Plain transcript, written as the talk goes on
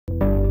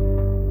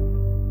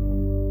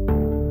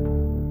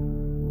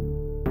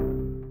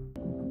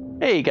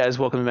Hey guys,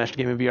 welcome to Master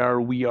Gaming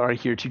VR. We are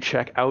here to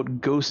check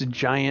out Ghost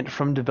Giant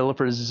from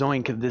developer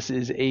Zoink. This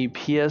is a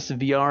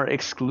PSVR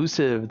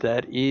exclusive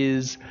that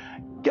is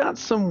got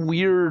some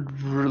weird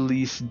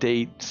release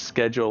date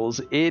schedules.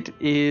 It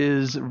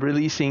is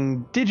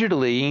releasing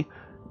digitally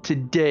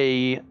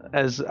today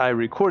as I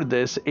record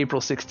this, April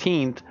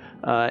 16th.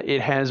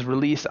 It has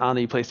released on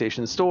the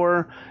PlayStation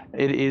Store.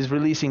 It is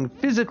releasing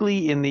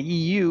physically in the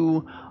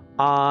EU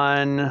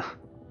on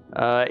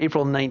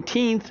April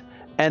 19th.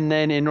 And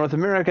then in North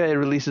America, it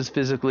releases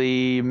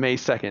physically May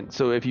 2nd.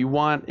 So if you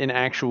want an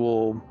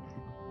actual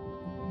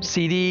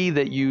CD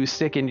that you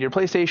stick into your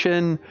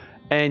PlayStation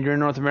and you're in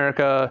North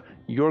America,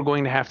 you're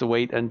going to have to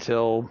wait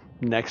until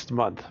next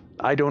month.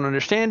 I don't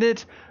understand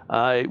it.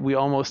 We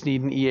almost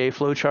need an EA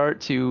flowchart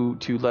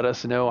to let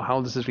us know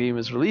how this game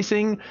is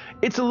releasing.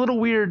 It's a little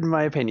weird in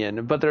my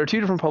opinion, but there are two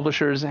different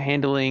publishers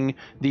handling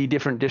the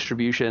different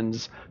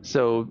distributions,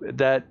 so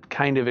that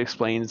kind of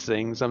explains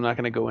things. I'm not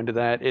going to go into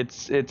that.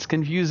 It's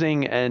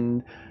confusing,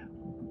 and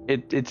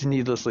it's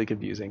needlessly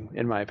confusing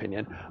in my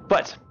opinion.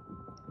 But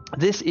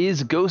this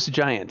is Ghost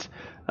Giant.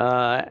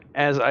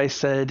 As I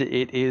said,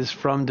 it is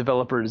from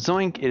developer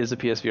Zoink. It is a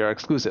PSVR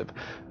exclusive.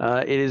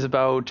 It is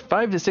about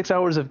 5 to 6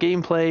 hours of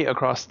gameplay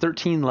across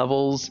 13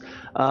 levels,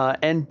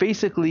 and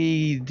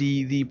basically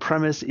the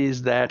premise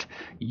is that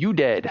you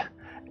dead,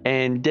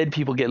 and dead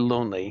people get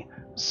lonely.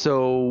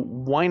 So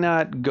why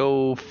not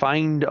go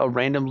find a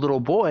random little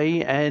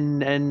boy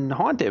and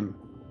haunt him?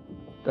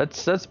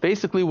 That's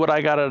basically what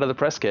I got out of the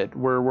press kit.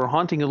 We're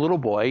haunting a little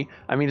boy.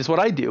 I mean, it's what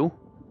I do.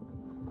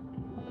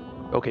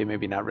 Okay,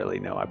 maybe not really.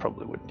 No, I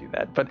probably wouldn't do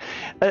that. But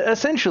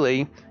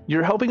essentially,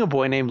 you're helping a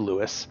boy named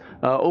Lewis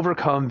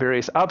overcome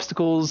various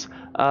obstacles.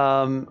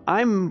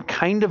 I'm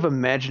kind of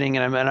imagining,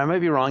 and I might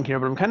be wrong here,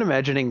 but I'm kind of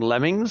imagining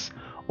Lemmings,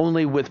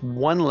 only with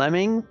one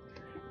lemming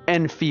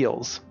and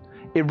feels.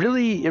 It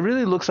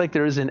really looks like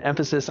there is an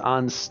emphasis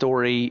on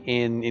story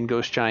in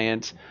Ghost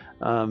Giant.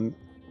 And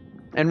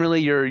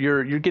really,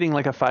 you're getting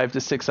like a 5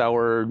 to 6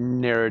 hour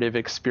narrative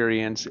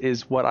experience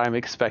is what I'm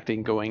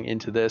expecting going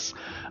into this.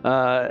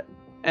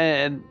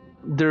 And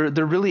they're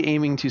really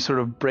aiming to sort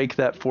of break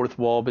that fourth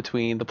wall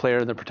between the player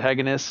and the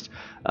protagonist.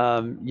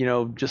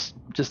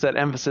 Just that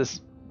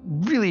emphasis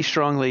really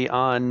strongly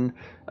on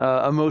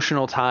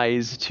emotional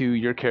ties to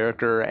your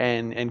character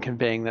and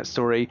conveying that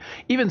story.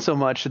 Even so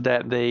much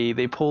that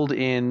they pulled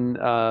in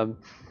an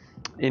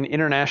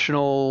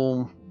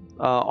international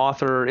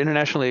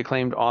internationally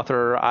acclaimed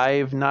author.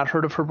 I've not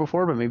heard of her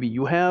before, but maybe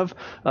you have.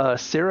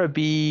 Sarah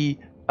B.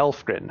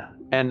 Elfgren.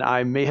 And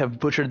I may have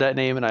butchered that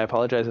name, and I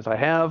apologize if I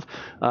have.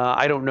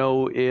 I don't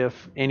know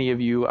if any of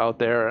you out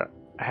there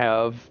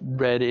have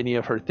read any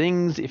of her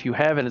things. If you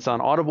have and it's on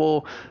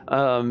Audible,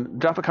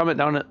 drop a comment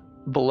down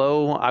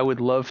below. I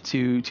would love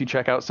to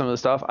check out some of the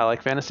stuff. I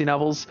like fantasy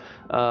novels.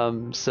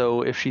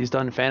 So if she's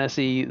done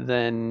fantasy,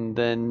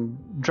 then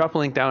drop a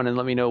link down and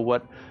let me know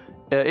what,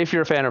 if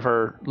you're a fan of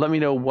her, let me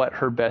know what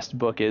her best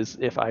book is,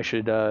 if I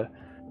should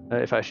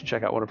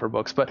check out one of her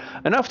books. But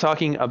enough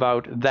talking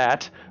about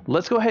that.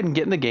 Let's go ahead and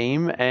get in the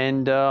game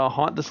and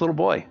haunt this little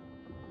boy.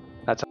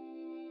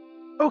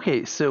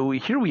 Okay, so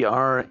here we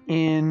are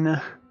in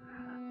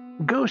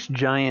Ghost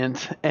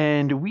Giant,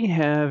 and we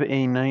have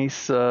a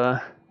nice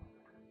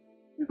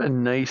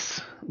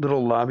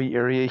little lobby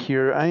area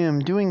here. I am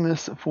doing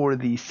this for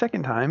the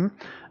second time,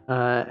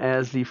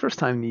 as the first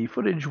time the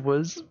footage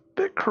was a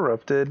bit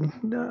corrupted.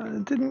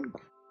 It didn't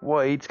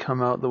quite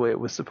come out the way it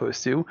was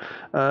supposed to.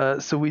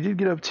 So we did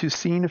get up to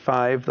scene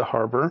 5, the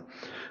harbor.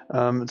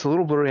 It's a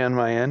little blurry on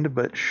my end,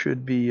 but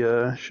should be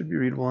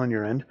readable on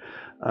your end.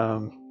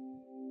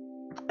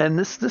 And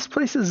this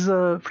place is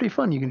pretty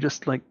fun. You can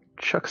just like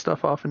chuck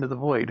stuff off into the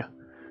void,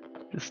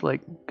 just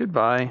like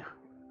goodbye.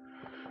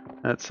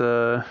 That's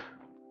a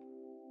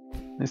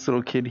nice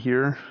little kid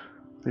here.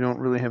 We don't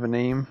really have a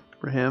name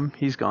for him.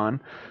 He's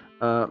gone.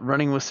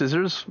 Running with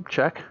scissors,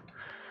 check.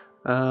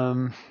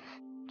 I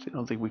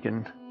don't think we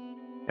can.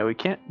 Yeah, we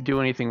can't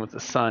do anything with the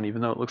sun, even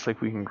though it looks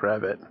like we can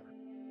grab it.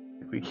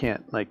 We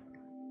can't like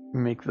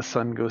make the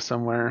sun go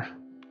somewhere.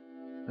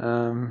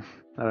 I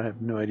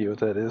have no idea what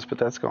that is, but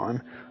that's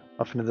gone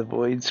off into the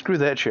void. Screw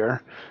that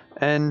chair.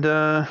 And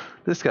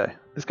this guy.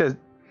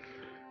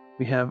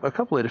 We have a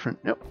couple of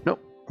different. Nope.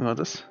 We want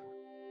this.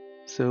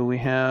 So we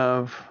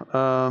have.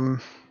 Yeah,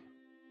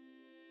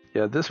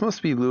 this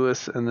must be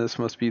Lewis, and this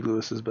must be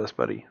Lewis's best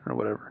buddy, or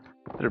whatever.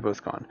 They're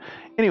both gone.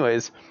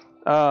 Anyways.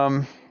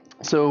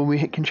 So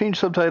we can change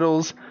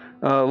subtitles.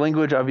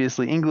 Language,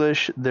 obviously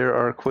English. There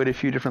are quite a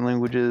few different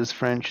languages: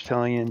 French,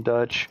 Italian,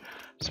 Dutch,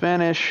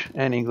 Spanish,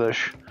 and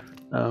English.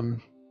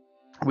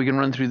 We can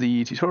run through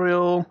the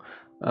tutorial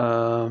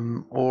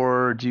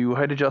or do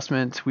height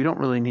adjustment. We don't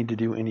really need to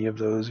do any of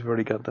those. We've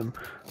already got them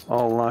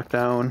all locked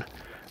down.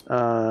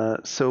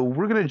 So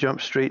we're going to jump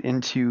straight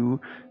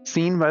into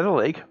Scene by the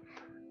Lake.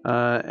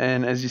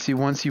 And as you see,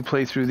 once you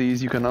play through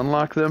these, you can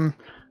unlock them.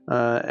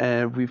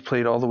 And we've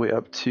played all the way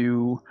up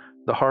to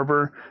the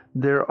harbor.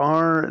 There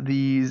are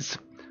these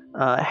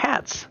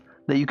hats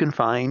that you can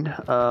find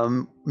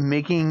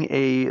making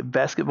a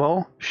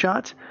basketball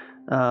shot.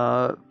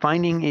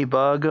 finding a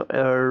bug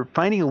or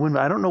finding a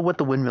windmill. I don't know what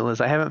the windmill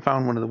is. I haven't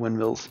found one of the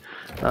windmills.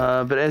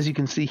 But as you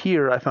can see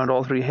here, I found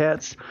all 3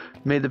 hats,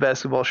 made the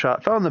basketball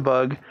shot, found the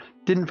bug,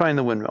 didn't find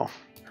the windmill.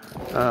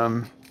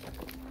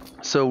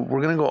 So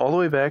we're going to go all the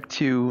way back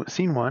to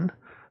scene 1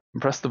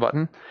 and press the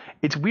button.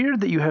 It's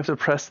weird that you have to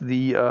press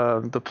the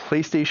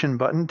PlayStation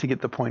button to get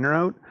the pointer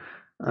out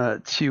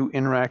to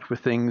interact with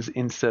things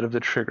instead of the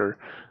trigger.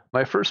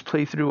 My first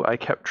playthrough, I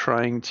kept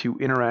trying to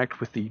interact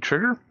with the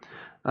trigger.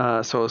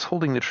 So I was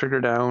holding the trigger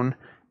down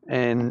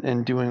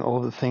and doing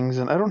all the things,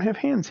 and I don't have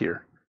hands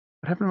here.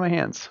 What happened to my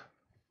hands?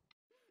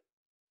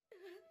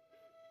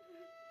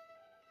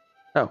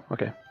 Oh,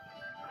 okay.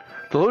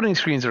 The loading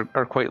screens are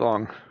quite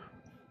long.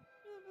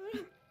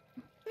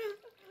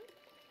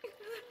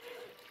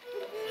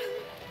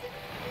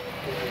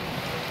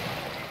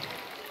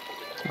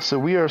 So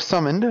we are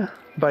summoned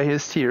by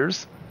his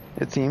tears,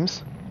 it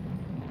seems.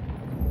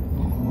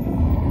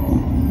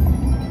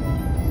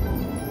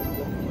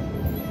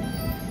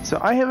 So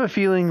I have a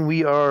feeling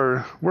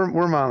we're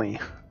mommy.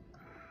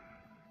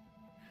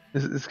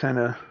 It's kind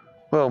of,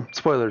 well,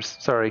 spoilers,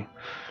 sorry.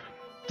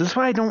 This is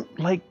why I don't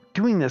like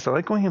doing this. I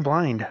like going in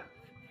blind.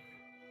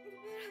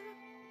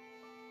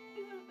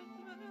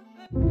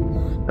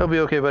 That'll be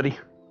okay, buddy.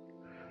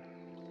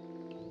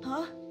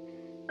 Huh?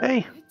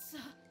 Hey. It's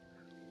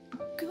a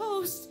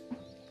ghost.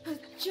 A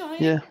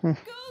giant Yeah,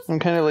 I'm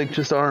kind of like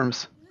just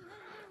arms.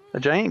 A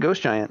giant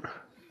ghost giant.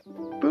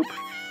 Boop.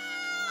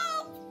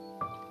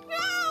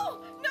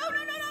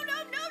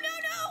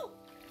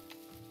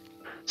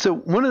 So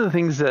one of the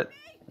things that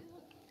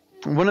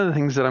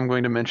I'm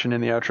going to mention in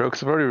the outro,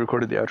 because I've already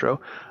recorded the outro,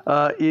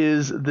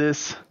 is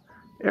this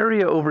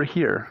area over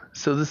here.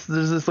 So there's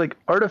this like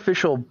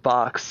artificial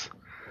box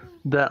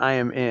that I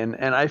am in,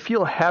 and I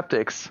feel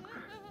haptics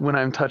when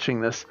I'm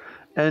touching this,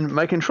 and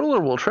my controller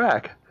will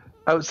track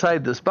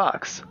outside this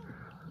box.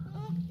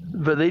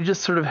 But they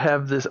just sort of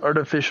have this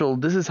artificial,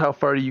 this is how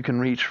far you can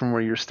reach from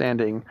where you're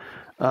standing.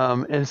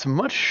 And it's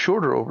much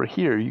shorter over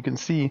here. You can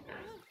see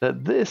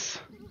that this,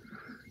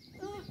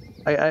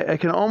 I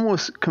can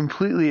almost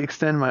completely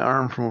extend my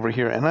arm from over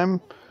here, and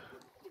I'm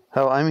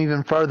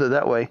even farther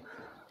that way.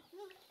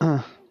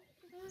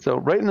 So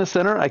right in the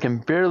center, I can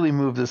barely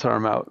move this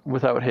arm out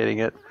without hitting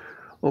it.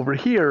 Over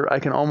here, I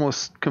can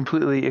almost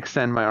completely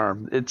extend my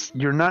arm.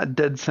 You're not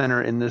dead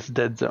center in this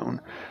dead zone.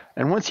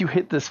 And once you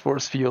hit this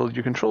force field,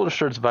 your controller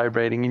starts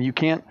vibrating, and you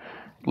can't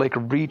like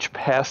reach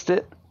past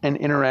it and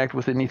interact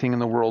with anything in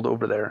the world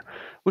over there,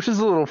 which is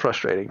a little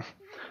frustrating.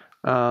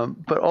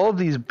 But all of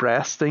these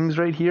brass things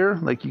right here,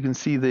 like you can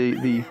see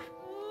the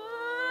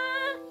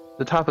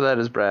top of that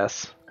is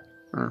brass.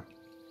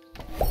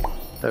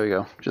 There we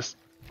go. Just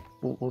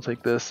we'll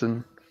take this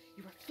and.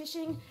 You were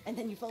fishing and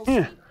then you fell asleep.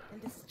 Yeah.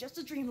 And this is just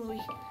a dream,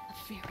 Louis. A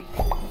very,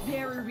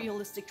 very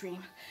realistic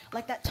dream.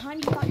 Like that time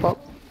you thought you were a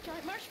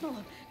giant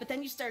marshmallow, but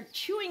then you started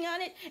chewing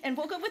on it and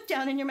woke up with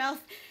down in your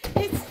mouth.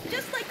 It's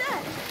just like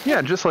that.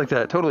 Yeah, just like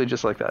that. Totally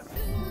just like that.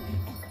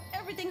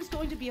 Everything's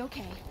going to be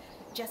okay.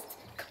 Just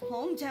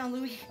calm down,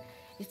 Louis.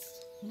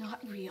 It's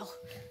not real.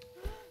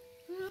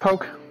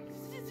 Poke.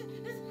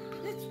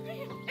 It's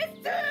real. It's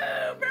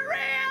super real.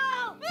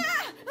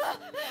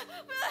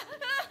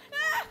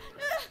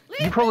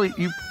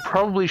 You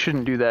probably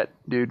shouldn't do that,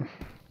 dude.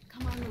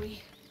 Come on,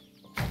 Louis.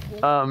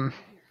 Come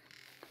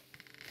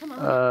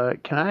on.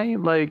 Can I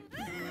like?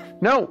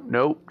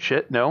 No,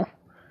 shit, no.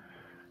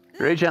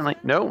 Very gently.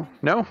 No.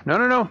 No. No.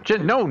 No. Please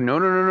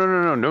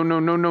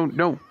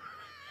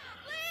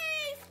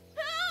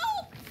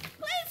help!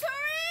 Please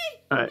hurry!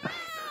 All right.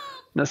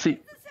 Now see,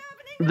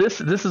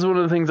 this is one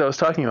of the things I was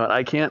talking about.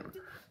 I can't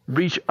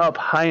reach up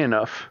high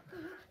enough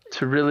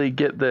to really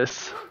get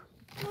this,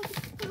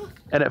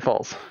 and it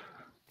falls.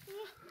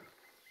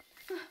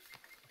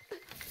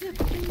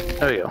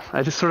 There you go.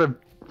 I just sort of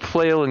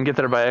flail and get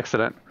there by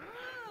accident.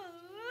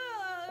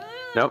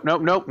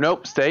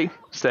 Nope. Stay.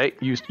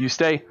 You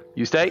stay.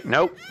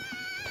 Nope.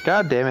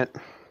 God damn it.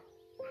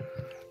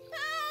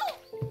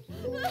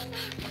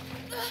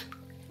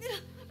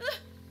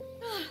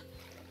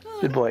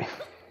 Good boy.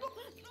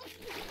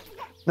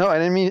 No, I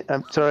didn't mean.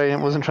 I'm sorry. I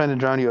wasn't trying to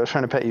drown you. I was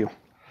trying to pet you. No,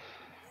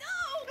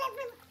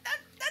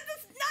 that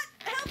is not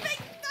helping.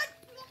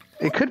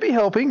 It could be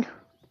helping.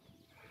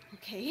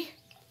 Okay.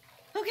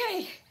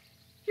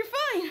 You're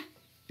fine.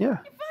 Yeah.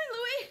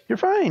 You're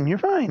fine, Louis. You're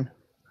fine.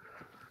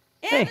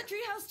 And Hey. the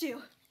treehouse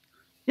too.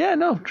 Yeah,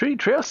 no,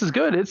 treehouse is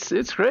good.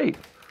 It's great.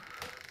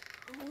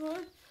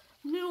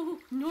 No.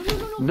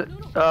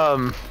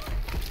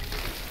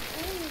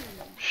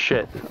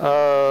 Shit.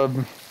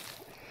 That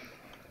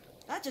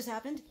just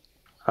happened.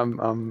 Yeah,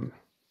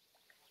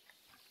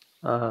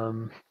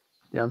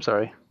 I'm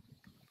sorry.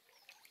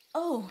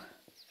 Oh,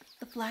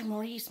 the flag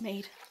Maurice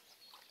made.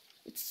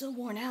 It's so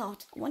worn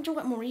out. I wonder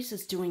what Maurice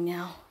is doing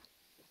now.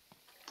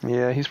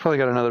 Yeah, he's probably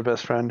got another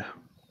best friend.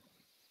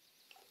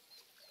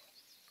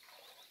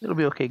 It'll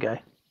be okay,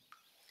 guy.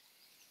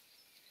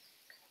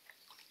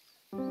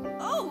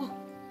 Oh,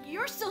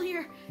 you're still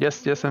here.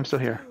 Yes, I'm still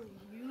here.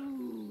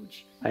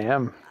 Huge. I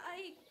am.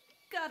 I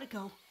gotta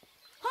go.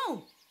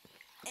 Home.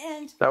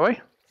 And That way?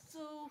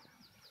 so,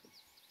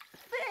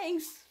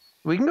 thanks.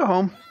 We can go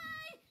home.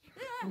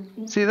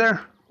 See you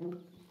there.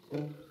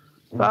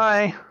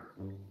 Bye.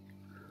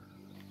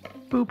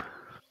 Boop.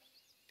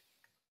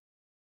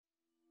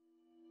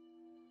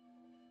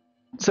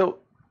 So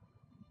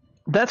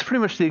that's pretty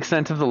much the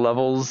extent of the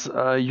levels.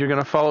 You're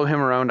gonna follow him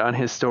around on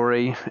his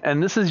story,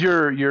 and this is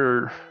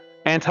your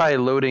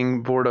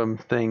anti-loading boredom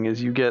thing.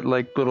 Is you get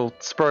like little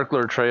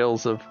sparkler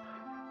trails of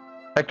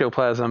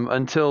ectoplasm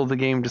until the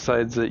game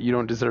decides that you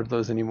don't deserve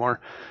those anymore.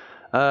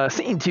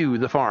 Scene 2,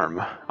 the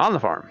farm. On the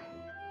farm.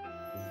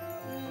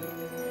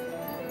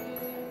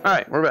 All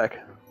right, we're back.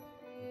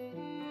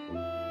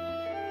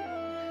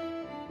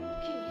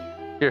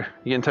 Okay, Here,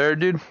 you getting tired,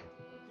 dude? this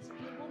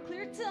gate won't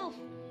clear itself.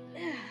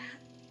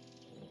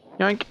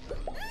 Yoink.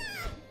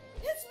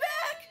 It's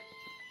back!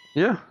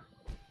 Yeah.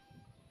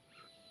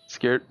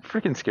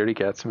 Freaking scaredy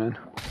cats, man.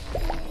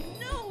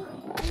 No!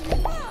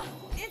 Ah,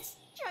 it's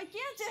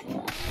gigantic!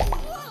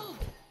 Whoa!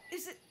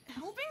 Is it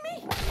helping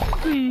me?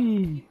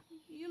 Whee.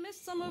 You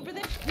missed some over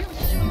there. Really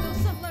showing those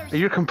sunflowers.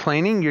 You're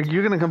complaining?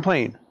 You're gonna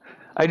complain.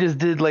 I just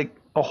did like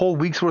a whole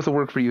week's worth of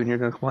work for you, and you're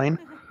gonna complain?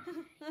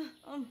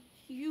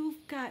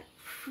 You've got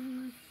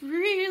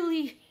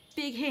really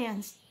big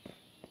hands.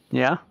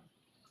 Yeah.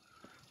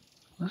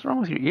 What's wrong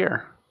with your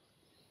ear?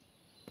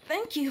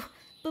 Thank you,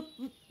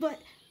 but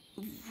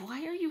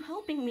why are you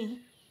helping me?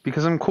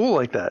 Because I'm cool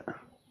like that.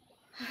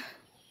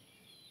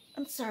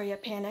 I'm sorry I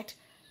panicked.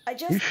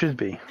 You should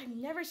be. I've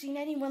never seen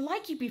anyone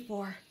like you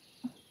before.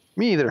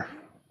 Me either.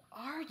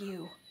 Are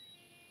you?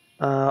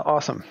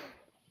 Awesome.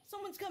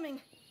 Someone's coming.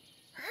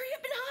 Hurry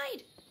up and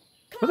hide.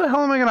 Where the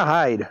hell am I gonna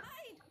hide?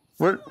 Hide.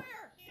 Where? Somewhere.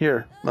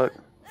 Here, look.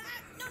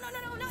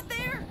 No, not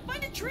there.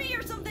 Find a tree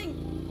or something.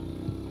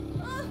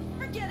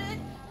 Forget it.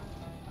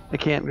 I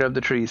can't grab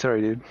the tree.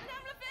 Sorry, dude.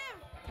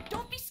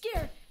 Don't be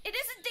scared. It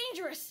isn't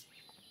dangerous.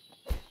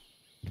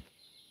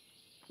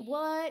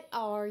 What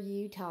are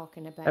you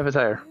talking about? Have a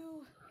tire.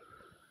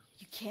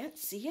 You can't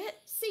see it?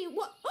 See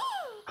what?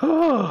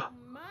 Oh.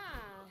 My,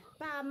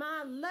 by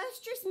my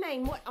lustrous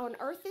name, what on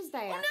earth is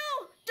that? Oh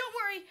no! Don't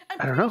worry.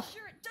 I don't know. Pretty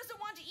sure it doesn't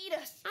want to eat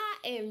us.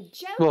 I am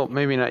joking. Well,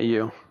 maybe not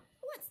you.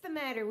 What's the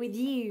matter with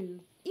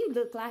you? You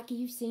look like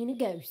you've seen a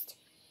ghost.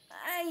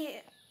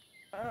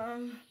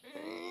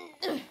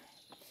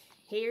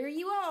 Here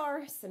you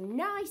are, some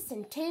nice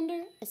and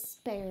tender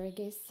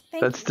asparagus.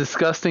 That's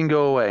disgusting.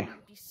 Go away.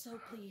 I'd be so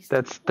pleased.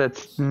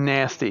 That's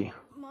nasty.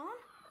 Mom?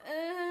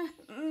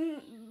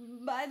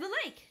 By the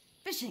lake.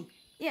 Fishing.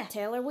 Yeah,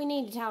 Tell her we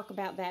need to talk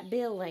about that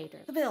bill later.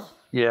 the bill.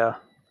 Yeah.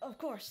 Of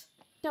course.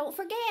 Don't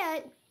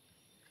forget.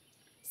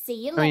 See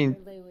you I later, mean-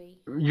 Louie.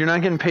 You're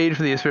not getting paid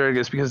for the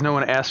asparagus because no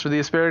one asked for the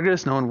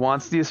asparagus. No one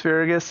wants the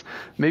asparagus.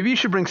 Maybe you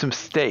should bring some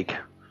steak.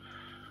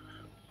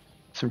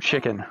 Some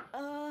chicken.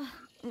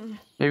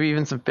 Maybe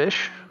even some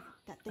fish.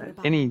 That thing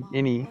about any- Mom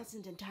any-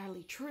 wasn't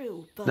entirely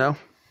true, but... No?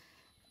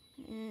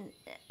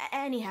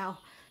 Anyhow.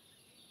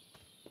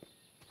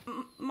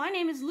 My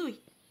name is Louis.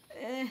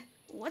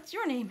 What's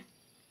your name?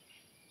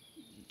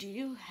 Do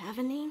you have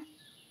a name?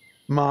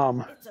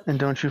 Mom. It's okay. And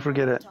don't you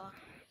forget it. Talk.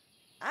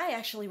 I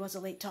actually was a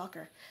late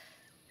talker.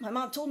 My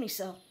mom told me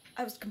so.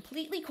 I was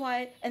completely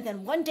quiet, and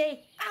then one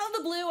day, out of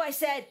the blue, I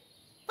said,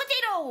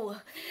 "Potato!"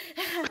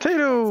 Potato! That's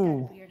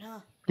kinda weird, huh?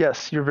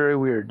 Yes, you're very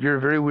weird. You're a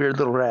very weird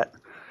little rat.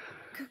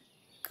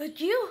 Could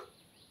you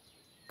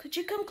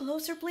come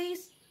closer,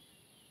 please?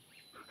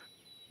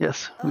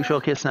 Yes, we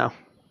shall kiss now.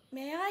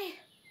 May I?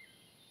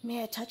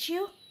 May I touch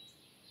you?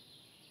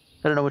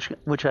 I don't know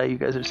which eye you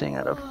guys are seeing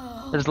out of.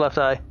 Oh, There's left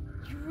eye.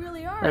 you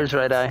really are. There's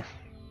right eye.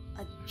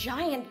 A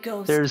giant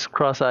ghost. There's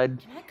cross-eyed.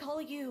 Can I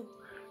call you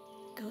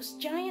Ghost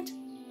Giant?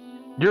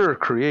 You're a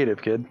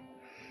creative kid.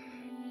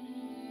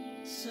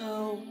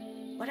 So,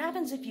 what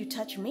happens if you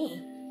touch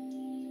me?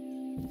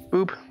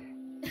 Boop.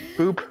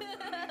 Boop.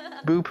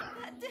 Boop.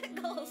 That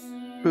tickles.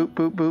 Boop,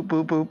 boop, boop,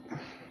 boop, boop.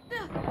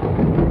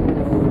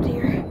 Oh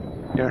dear.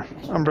 Here,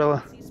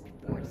 umbrella. See this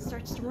before it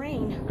starts to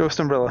rain. Ghost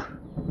umbrella.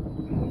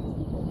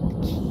 The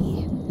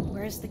key.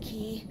 Where's the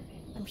key?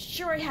 I'm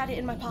sure I had it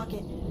in my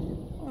pocket.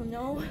 Oh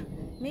no.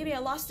 Maybe I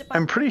lost it by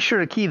I'm pretty sure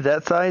a key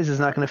that size is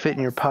not going to fit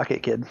in your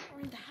pocket, kid.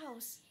 or in the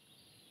house.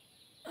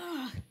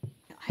 Ugh.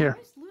 I Here.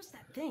 always lose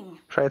that thing.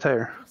 Try a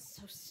tire. That's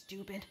so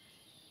stupid.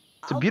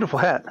 It's a beautiful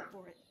hat.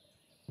 For it.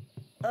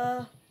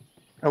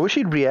 I wish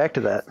you'd react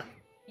to that.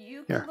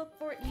 You Here. can look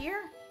for it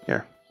here?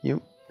 Here,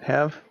 you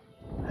have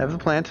the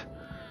plant.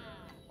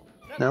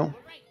 No?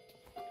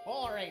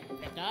 All right,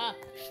 Victor.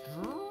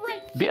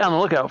 Straight Be on the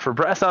lookout for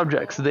brass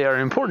objects. They are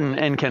important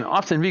and can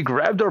often be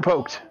grabbed or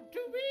poked. to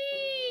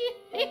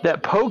me.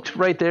 That poked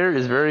right there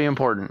is very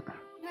important.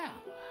 Now,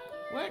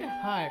 where to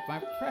hide my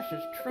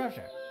precious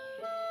treasure?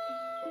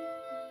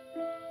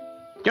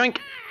 Yoink!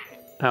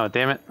 Oh,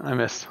 damn it. I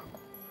missed.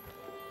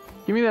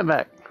 Give me that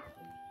back.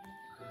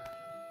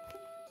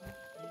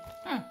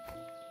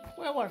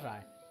 Where was I?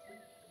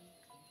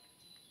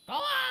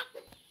 Ah!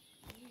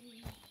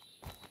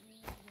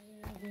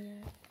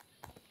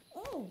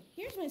 Oh,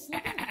 here's my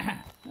slipper.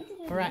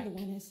 Right.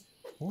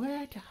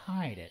 Where to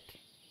hide it?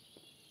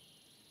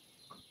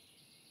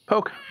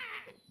 Poke.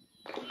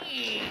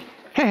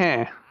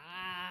 Heh.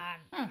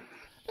 Huh.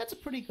 That's a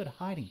pretty good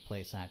hiding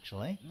place,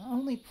 actually. The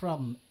only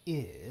problem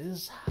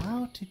is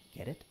how to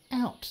get it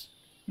out.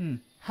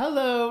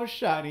 Hello,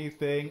 shiny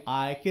thing.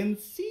 I can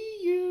see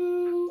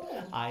you.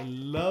 I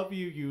love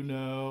you, you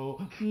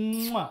know.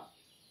 Mwah.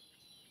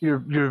 You're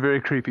a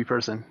very creepy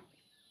person.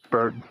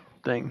 Bird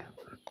thing.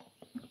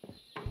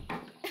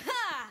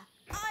 Ha!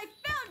 I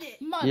found it!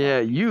 Yeah,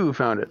 you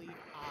found it.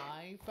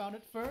 I found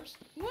it first.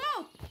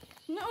 Whoa!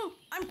 No,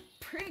 I'm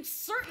pretty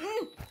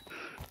certain.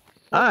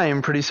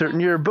 I'm pretty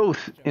certain you're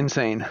both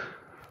insane.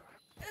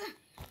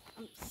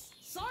 I'm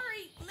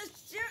sorry,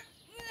 Monsieur,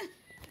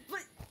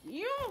 but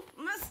you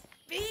must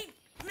be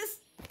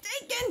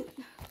mistaken.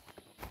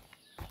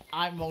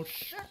 I'm most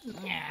certain.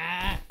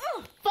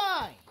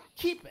 Fine,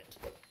 keep it.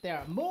 There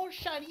are more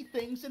shiny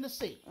things in the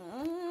sea.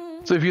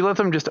 So if you let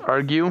them just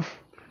argue,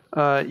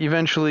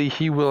 eventually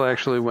he will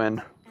actually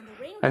win. And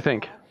the rain I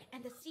think.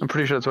 and the sea I'm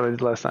pretty sure that's what I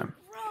did last time.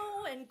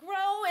 grow and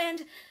grow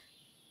and...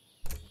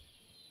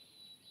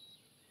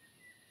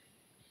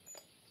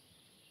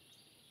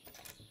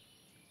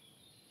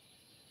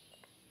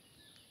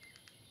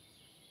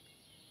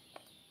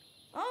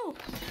 Oh,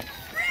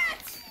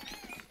 rats!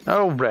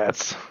 Oh,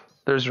 rats.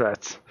 There's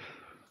rats.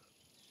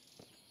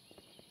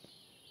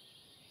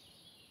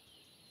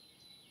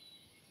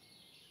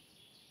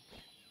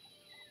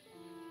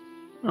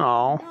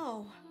 Oh.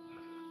 Oh.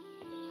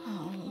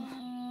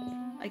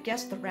 Oh. I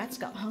guess the rats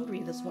got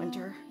hungry this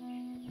winter.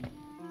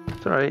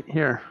 It's alright.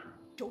 Here.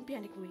 Don't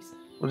panic, Luis.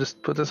 We'll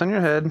just put this on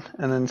your head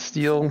and then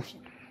steal.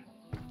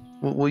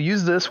 We'll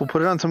use this. We'll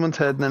put it on someone's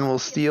head and then we'll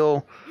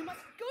steal. You must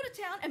go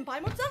to town and buy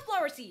more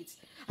sunflower seeds.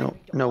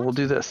 No, we'll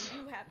do this.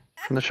 You have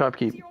From the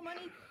shopkeep. zero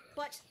money,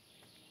 but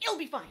it'll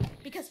be fine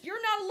because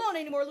you're not alone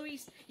anymore,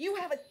 Luis. You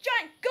have a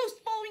giant ghost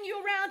following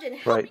you around and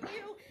helping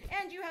you,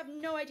 and you have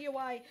no idea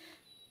why.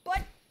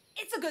 But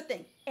it's a good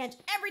thing, and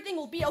everything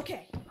will be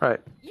okay.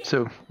 Right.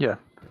 So, yeah.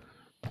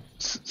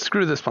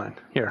 Screw this plan.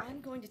 Here.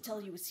 I'm going to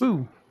tell you a secret.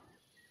 Ooh.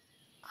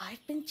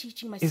 I've been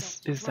teaching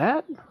myself to Is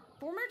drive that?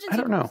 for emergency I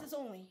don't know. purposes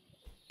only,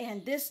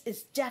 and this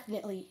is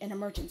definitely an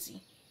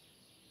emergency.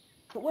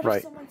 But what Right.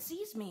 if someone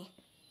sees me?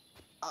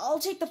 I'll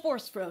take the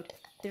forest road.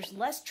 There's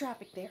less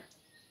traffic there,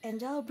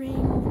 and I'll bring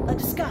a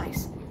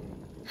disguise.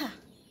 Huh.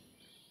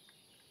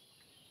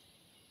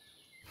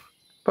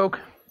 Poke.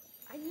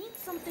 I need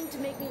something to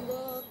make me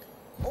look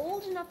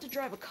old enough to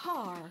drive a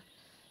car,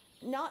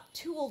 not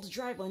too old to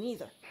drive one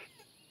either.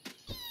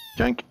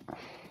 Junk.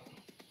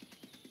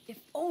 If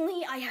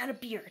only I had a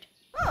beard.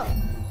 Oh.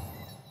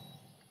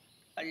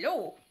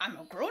 Hello, I'm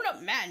a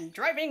grown-up man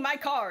driving my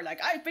car like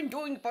I've been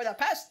doing for the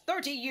past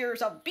 30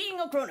 years of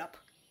being a grown-up.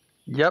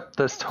 Yep,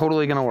 that's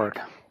totally gonna work.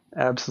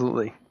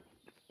 Absolutely.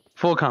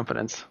 Full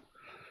confidence.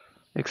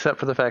 Except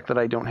for the fact that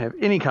I don't have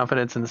any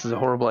confidence and this is a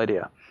horrible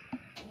idea.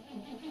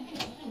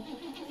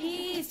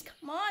 Please,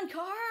 come on,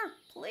 car,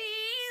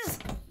 please.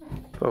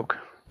 Poke.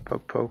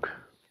 Poke, poke.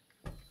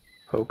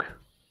 Poke.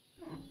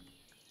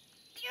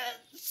 You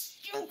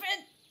stupid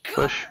car.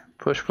 Push.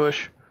 Push,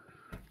 push.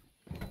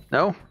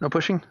 No? No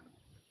pushing?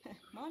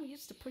 Mom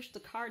used to push the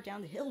car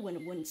down the hill when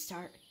it wouldn't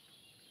start.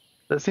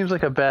 That seems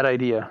like a bad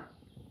idea.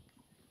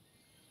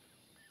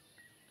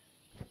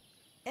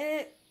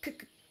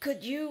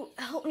 Could you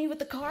help me with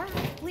the car,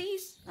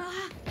 please?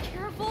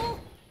 Careful.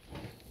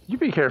 You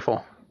be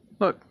careful.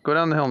 Look, go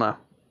down the hill now.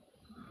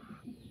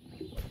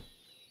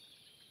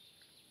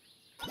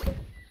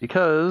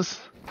 Because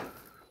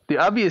the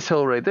obvious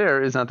hill right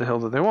there is not the hill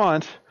that they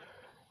want.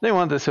 They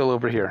want this hill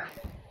over here.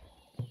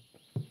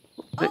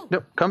 Oh.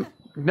 No, come.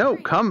 No,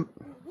 come.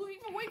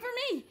 Wait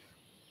for me.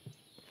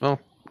 Well,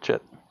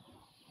 shit.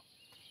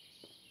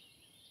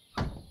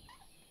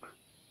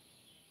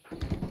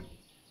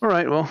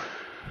 Alright, well.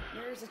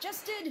 Mirrors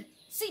adjusted,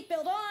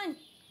 seatbelt on,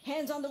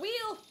 hands on the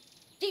wheel,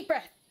 deep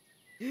breath.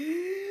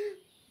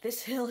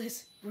 This hill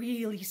is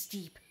really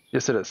steep.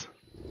 Yes, it is.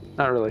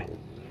 Not really.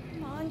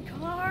 Come on,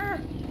 car.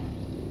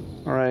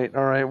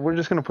 Alright. We're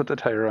just going to put the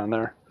tire on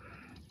there.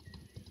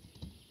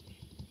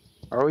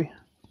 Are we?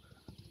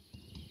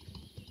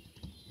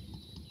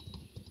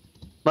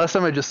 Last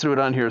time I just threw it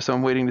on here, so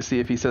I'm waiting to see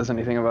if he says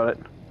anything about it.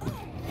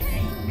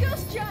 Hey,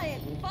 ghost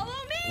giant, follow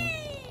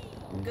me!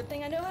 Good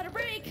thing I know how to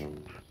brake.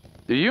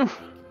 Do you?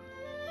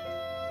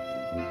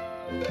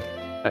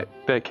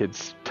 That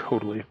kid's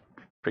totally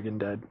friggin'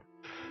 dead.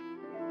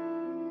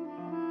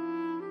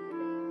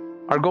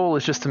 Our goal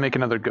is just to make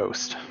another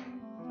ghost.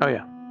 Oh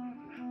yeah.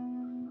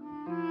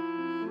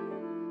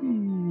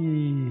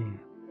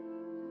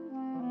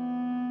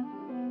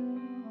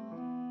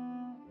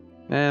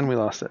 And we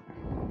lost it.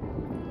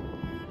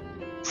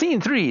 Scene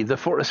 3, the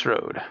forest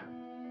road.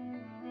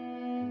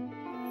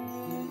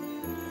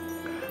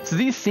 So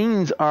these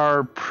scenes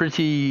are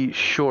pretty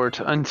short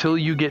until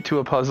you get to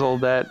a puzzle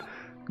that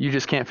you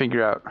just can't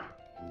figure out.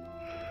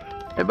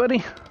 Hey,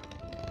 buddy.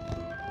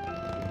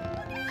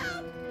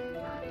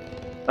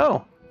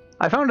 Oh,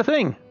 I found a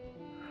thing.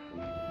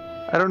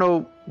 I don't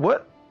know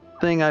what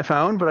thing I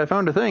found, but I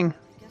found a thing.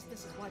 I guess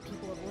this is why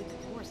people avoid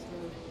the forest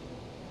road.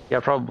 Yeah,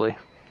 probably.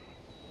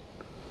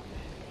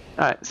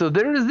 Alright, so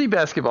there is the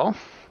basketball,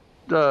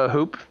 the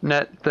hoop,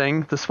 net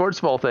thing, the sports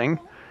ball thing,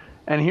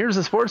 and here's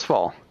the sports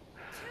ball.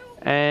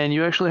 And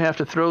you actually have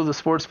to throw the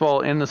sports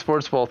ball in the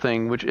sports ball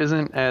thing, which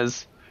isn't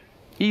as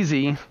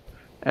easy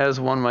as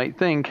one might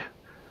think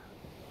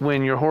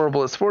when you're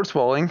horrible at sports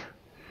balling,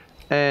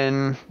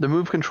 and the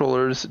move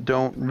controllers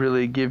don't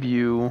really give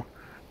you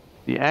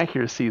the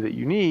accuracy that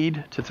you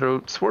need to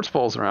throw sports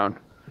balls around.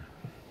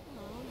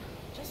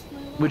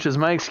 Which is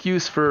my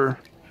excuse for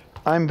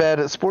I'm bad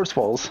at sports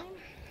balls.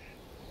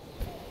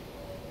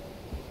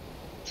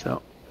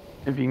 So,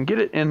 if you can get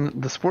it in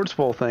the sports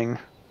ball thing,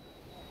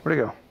 where'd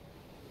it go?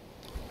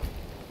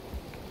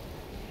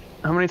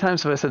 How many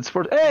times have I said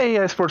sports? Hey,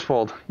 I sports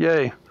balled.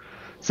 Yay.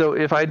 So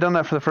if I had done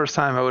that for the first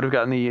time, I would have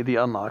gotten the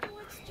unlock.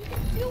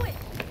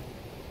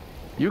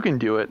 You can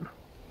do it.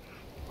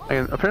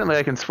 Apparently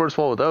I can sports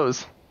ball with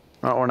those.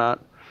 Or not.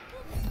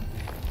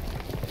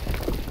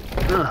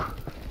 Ugh.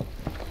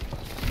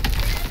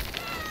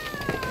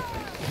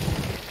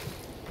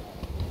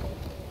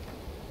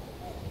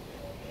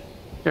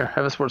 Here,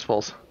 have a sports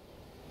balls.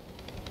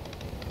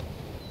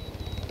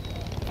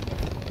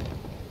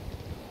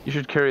 You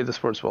should carry the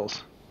sports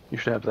balls. You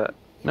should have that.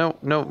 No,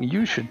 no,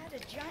 you should. I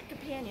had a giant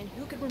companion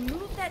who could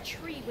remove that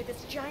tree with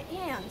its giant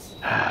hands.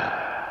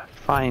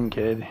 Fine,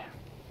 kid.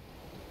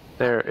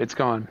 There, it's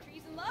gone.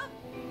 Trees in love?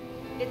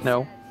 It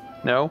No.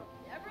 says, No.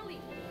 never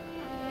leave.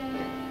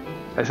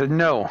 I said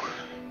no.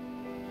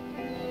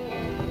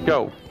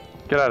 Go.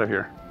 Get out of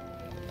here.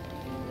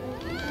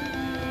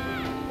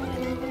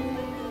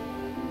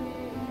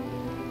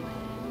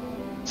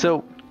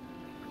 So,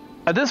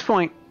 at this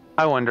point,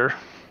 I wonder,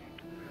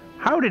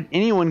 how did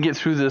anyone get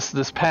through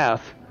this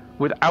path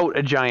without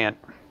a giant?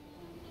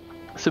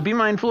 So be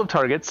mindful of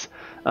targets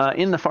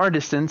in the far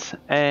distance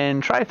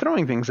and try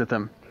throwing things at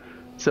them.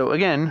 So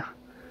again,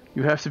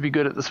 you have to be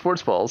good at the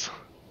sports balls,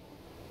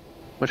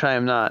 which I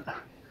am not,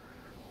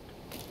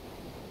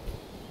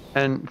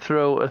 and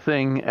throw a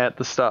thing at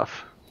the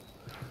stuff.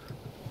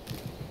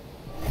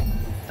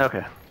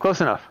 Okay,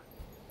 close enough.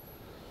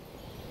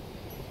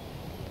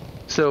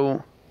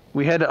 So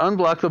we had to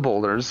unblock the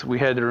boulders, we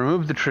had to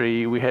remove the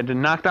tree, we had to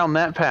knock down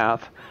that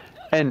path,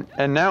 and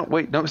now,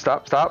 wait, no,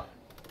 stop.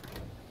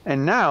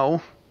 And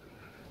now,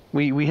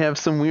 we have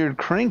some weird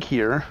crank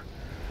here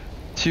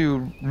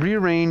to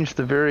rearrange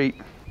the very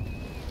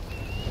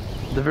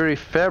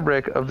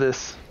fabric of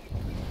this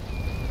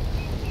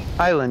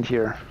island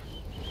here.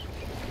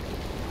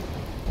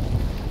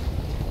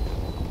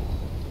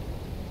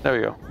 There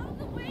we go. Out of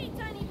the way,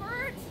 tiny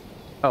birds!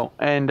 Oh,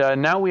 and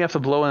now we have to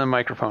blow in the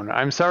microphone.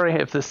 I'm sorry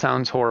if this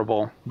sounds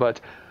horrible,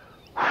 but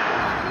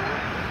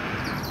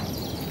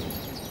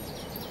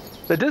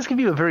that does give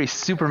you a very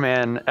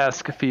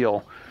Superman-esque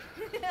feel.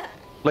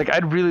 Like,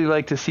 I'd really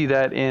like to see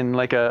that in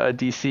like a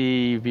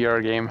DC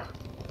VR game.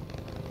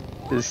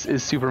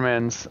 Is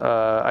Superman's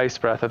ice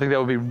breath. I think that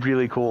would be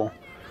really cool.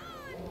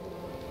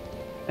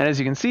 And as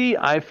you can see,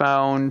 I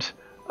found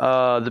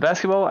the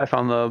basketball, I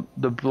found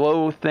the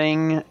blow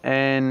thing,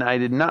 and I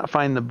did not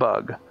find the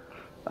bug.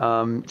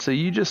 So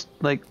you just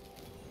like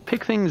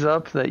pick things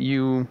up that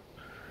you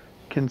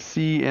can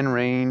see in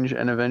range,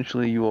 and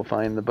eventually you will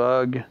find the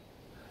bug.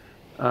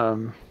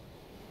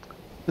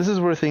 This is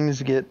where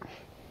things get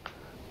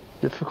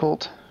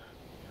difficult.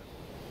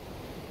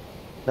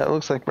 That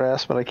looks like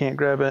brass, but I can't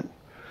grab it.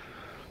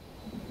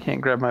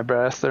 Can't grab my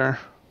brass there.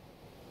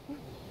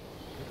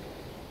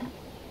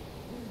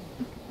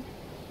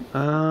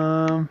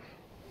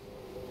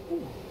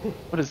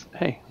 What is,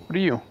 hey, what are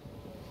you?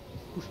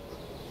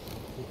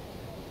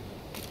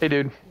 Hey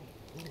dude.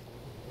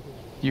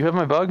 You have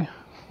my bug?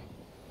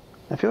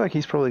 I feel like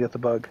he's probably got the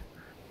bug.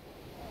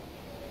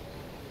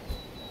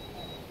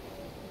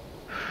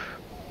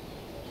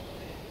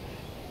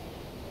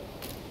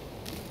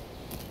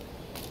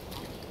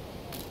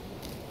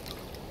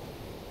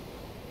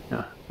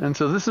 Yeah, and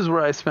so this is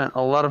where I spent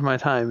a lot of my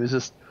time, is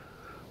just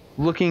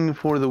looking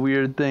for the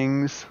weird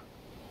things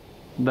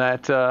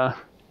that that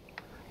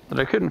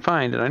I couldn't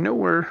find, and I know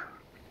where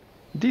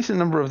a decent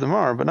number of them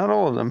are, but not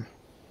all of them.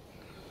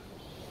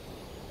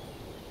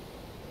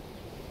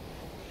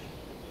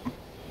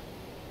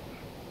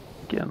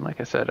 Again, like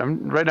I said,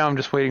 right now I'm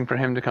just waiting for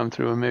him to come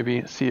through and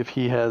maybe see if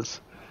he has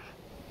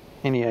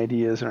any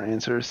ideas or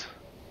answers.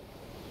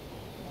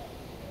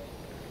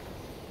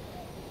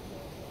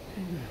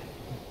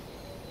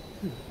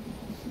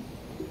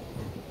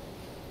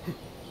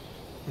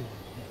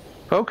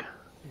 Poke?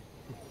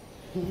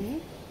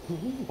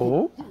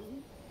 Oh?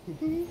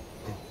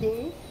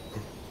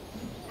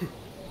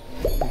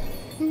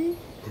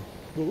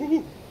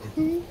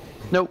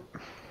 Nope.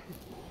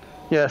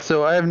 Yeah,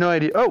 so I have no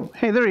idea. Oh,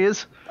 hey, there he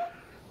is.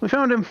 We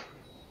found him.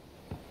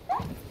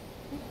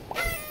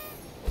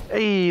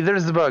 Hey,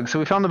 there's the bug. So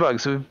we found the bug.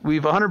 So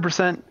we've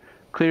 100%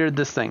 cleared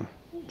this thing.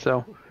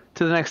 So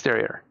to the next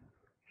area.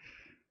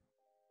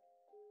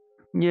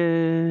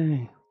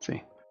 Yay. Let's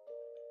see.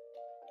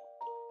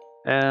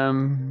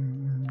 MGVR.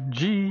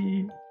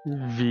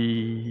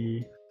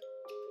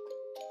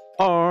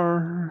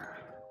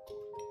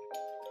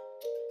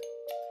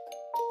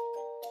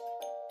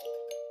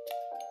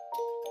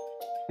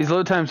 These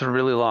load times are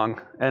really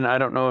long, and I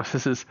don't know if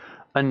this is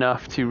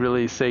enough to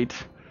really sate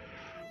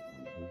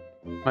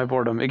my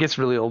boredom. It gets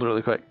really old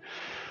really quick.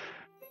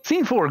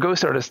 Scene 4,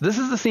 Ghost Artist. This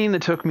is the scene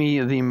that took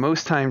me the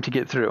most time to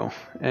get through,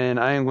 and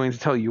I am going to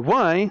tell you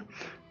why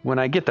when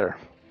I get there,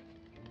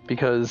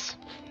 because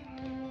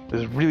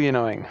it's really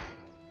annoying.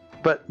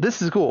 But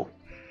this is cool.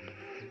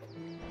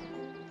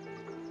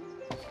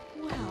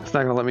 Wow. It's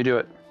not going to let me do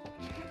it.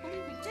 I can't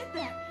believe we did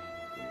that.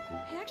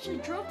 I actually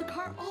drove the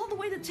car all the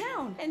way to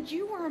town, and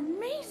you were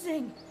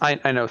amazing.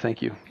 I know,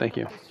 thank you. Thank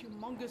you. This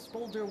humongous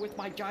boulder with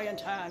my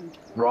giant hand.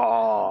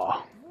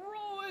 Raw.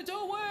 Throw it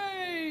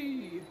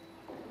away!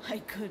 I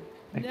could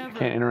I never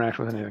can't interact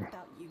with anything.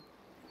 without you.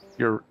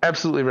 You're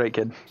absolutely right,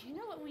 kid. Do you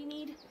know what we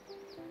need?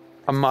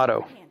 A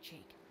motto.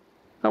 Handshake.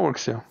 That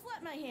works too.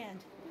 Slap my hand.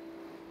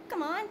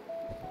 Come on,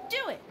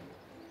 do it.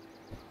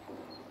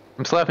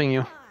 I'm slapping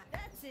you. Ah,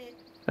 that's it.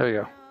 There we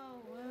go.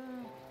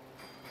 Oh,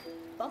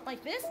 bump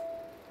like this?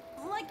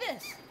 Like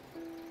this.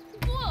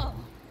 Whoa!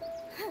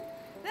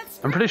 That's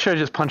I'm pretty sure I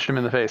just punched him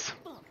in the face.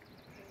 bump.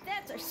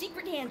 That's our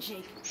secret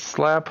handshake.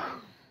 Slap,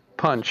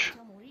 punch.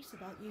 Tell Maurice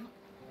about you.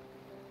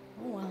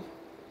 Oh well.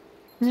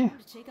 Yeah. Time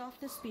to take off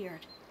this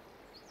beard.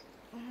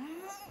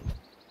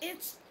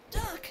 It's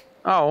stuck.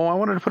 Oh, I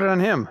wanted to put it on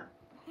him.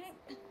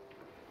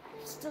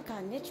 Still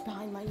got an itch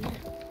behind my ear.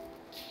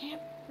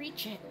 Can't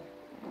reach it.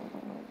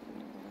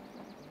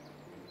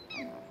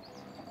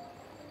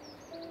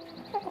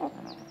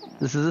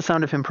 This is the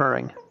sound of him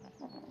purring.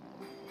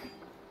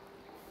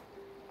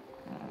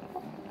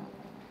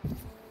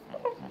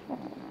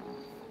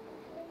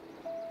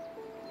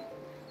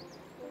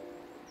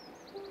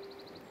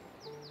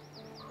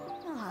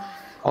 Ah,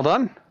 All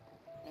done?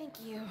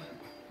 thank you.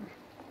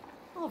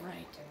 All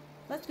right,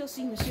 let's go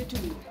see Monsieur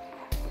Toulouse.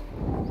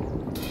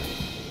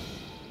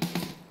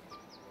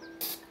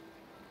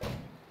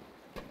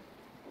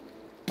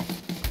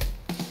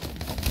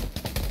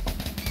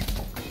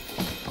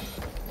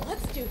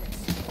 Let's do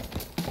this.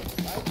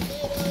 Oh,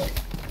 good.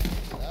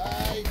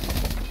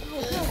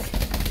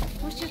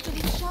 Monsieur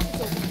Toulouse's shop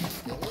is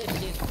open.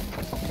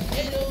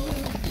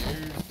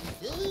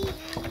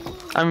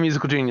 I'm a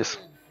musical genius.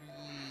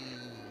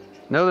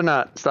 No, they're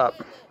not. Stop.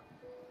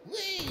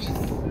 Please!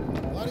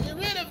 Want to get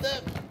rid of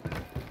them!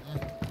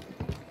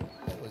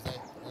 What was I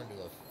born to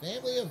a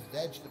family of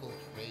vegetable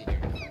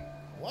traders?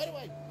 Why do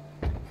I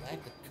lack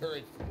the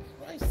courage to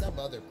try some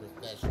other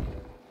profession?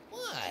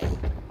 Why?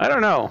 I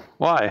don't know.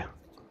 Why?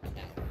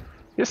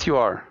 Yes, you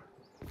are.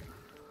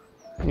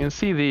 You can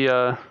see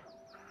the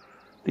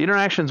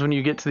interactions when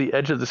you get to the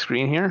edge of the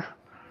screen here,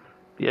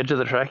 the edge of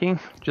the tracking,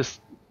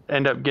 just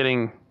end up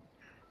getting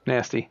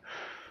nasty.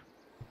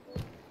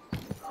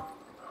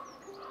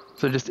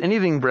 So just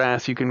anything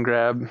brass you can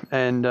grab,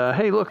 and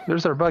hey, look,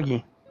 there's our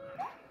buggy.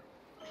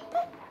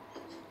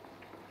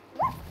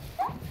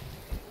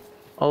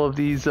 All of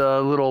these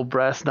little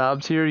brass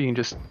knobs here, you can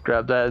just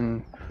grab that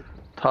and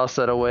toss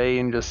that away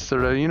and just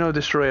sort of, you know,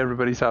 destroy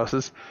everybody's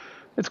houses.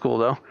 It's cool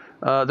though.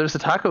 There's a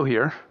taco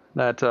here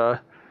that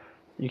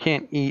you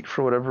can't eat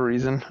for whatever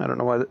reason. I don't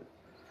know why.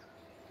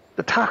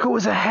 The taco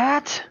is a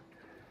hat?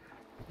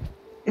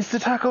 Is the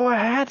taco a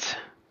hat?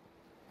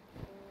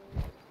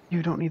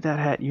 You don't need that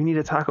hat. You need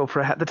a taco for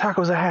a hat. The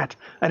taco's a hat.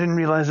 I didn't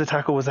realize the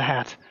taco was a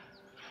hat.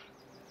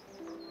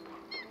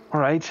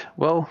 Alright,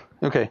 well,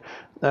 okay.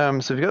 So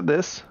we've got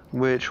this,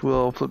 which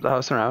will flip the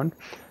house around,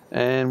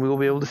 and we will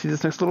be able to see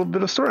this next little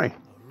bit of story.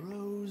 A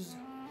rose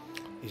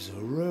is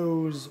a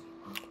rose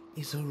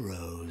is a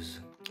rose.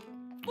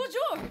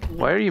 Bonjour!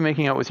 Why are you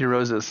making out with your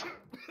roses?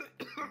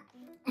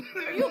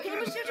 Are you okay,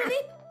 Monsieur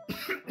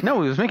Toulouse?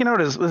 No, he was making out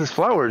with his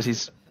flowers.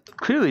 He's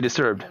clearly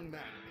disturbed.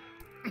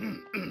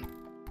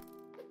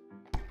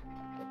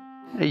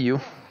 Hey,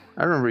 you.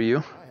 I remember you.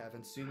 I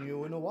haven't seen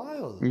you in a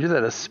while. You're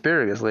that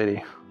asparagus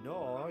lady.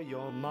 Nor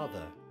your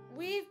mother.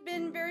 We've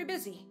been very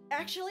busy.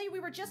 Actually, we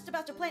were just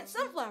about to plant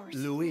sunflowers.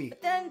 Louis,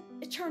 But then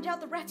it turned out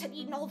the rats had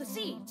eaten all the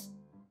seeds.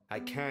 I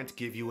can't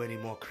give you any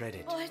more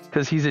credit. What?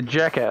 Because he's a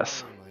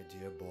jackass. Oh, my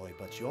dear boy,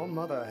 but your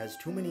mother has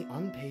too many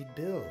unpaid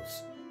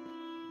bills.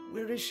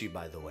 Where is she,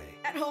 by the way?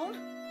 At home?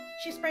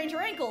 She sprained her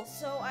ankle,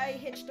 so I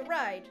hitched a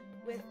ride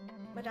with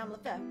Madame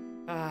Lefebvre.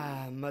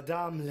 Ah,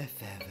 Madame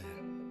Lefebvre.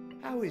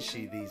 How is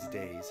she these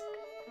days?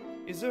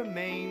 Is her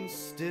mane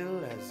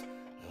still as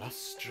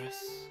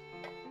lustrous?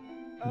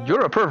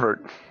 You're a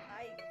pervert.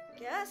 I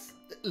guess?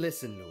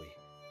 Listen, Louis.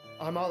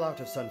 I'm all out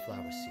of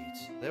sunflower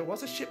seeds. There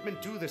was a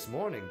shipment due this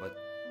morning, but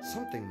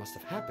something must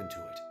have happened to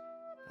it.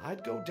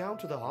 I'd go down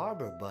to the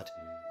harbor, but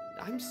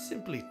I'm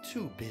simply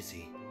too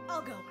busy.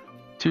 I'll go.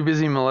 Too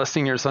busy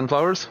molesting your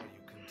sunflowers?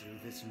 You can do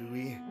this,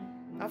 Louis.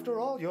 After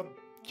all, you're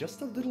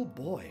just a little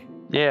boy.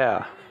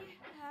 Yeah.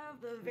 I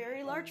have a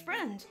very large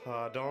friend.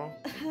 Pardon?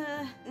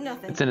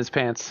 Nothing. It's in his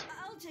pants.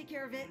 I'll take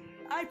care of it.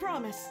 I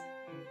promise.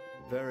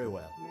 Very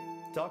well.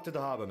 Talk to the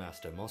harbor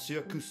master,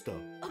 Monsieur Cousteau.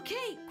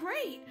 Okay,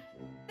 great.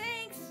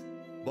 Thanks.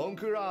 Bon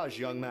courage,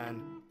 young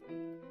man.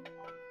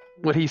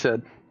 What he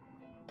said.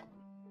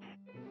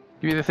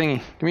 Give me the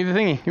thingy. Give me the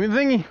thingy. Give me the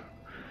thingy.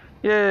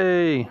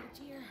 Yay.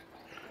 Dear,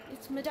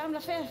 it's Madame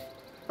Lefebvre.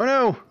 Oh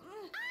no!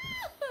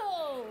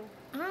 Oh,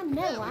 I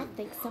know. I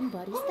think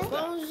somebody's there.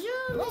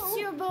 Bonjour,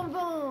 Monsieur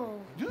Bonbon.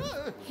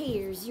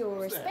 Here's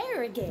your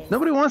asparagus.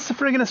 Nobody wants the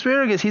friggin'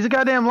 asparagus. He's a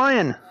goddamn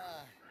lion.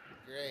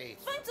 Great.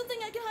 Find something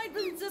I can hide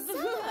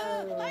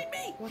behind. Hide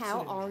me.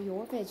 How are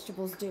your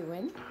vegetables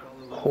doing?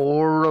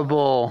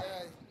 Horrible.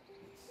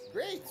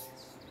 Great.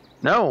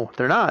 No,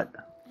 they're not.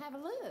 Have a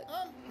look.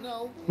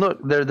 No. Look,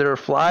 there are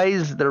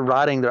flies. They're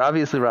rotting. They're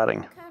obviously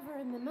rotting.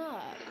 Covering them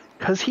up.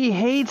 Cause he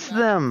hates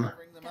them.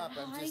 Bring them up.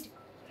 I'm Hide. just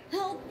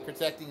Help.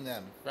 protecting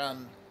them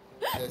from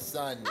the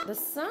sun. The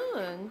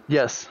sun.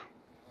 Yes.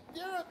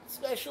 They're a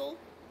special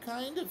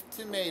kind of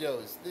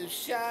tomatoes. The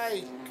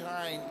shy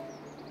kind.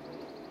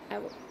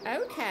 Oh,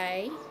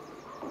 okay.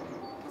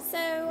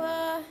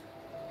 So,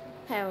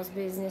 how's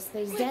business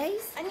these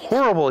days? I need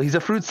Horrible. He's a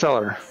fruit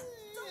seller.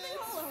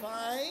 It's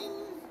fine.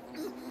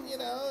 You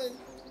know,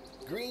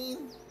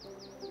 green.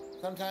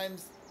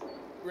 Sometimes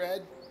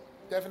red.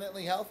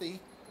 Definitely healthy.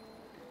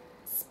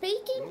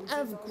 Speaking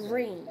of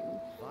green,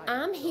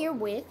 I'm here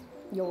with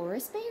your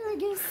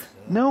asparagus.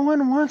 No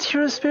one wants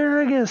your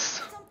asparagus.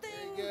 something.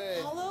 Very good.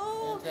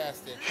 Hello.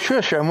 Fantastic.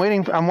 Shush. I'm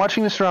waiting. I'm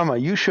watching this drama.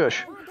 You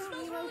shush. Why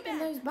don't you open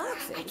those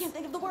boxes? I can't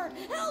think of the word.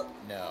 Help.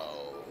 No.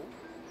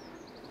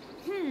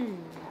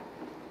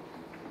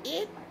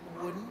 It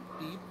wouldn't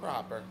be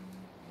proper.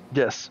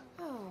 Yes.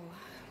 Oh,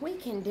 we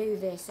can do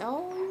this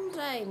all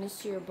day,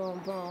 Monsieur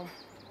Bonbon.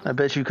 I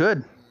bet you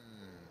could.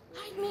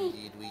 Hide me.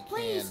 Indeed we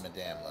Please. can,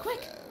 Madame Quick,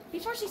 Lefebvre.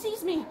 before she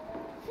sees me.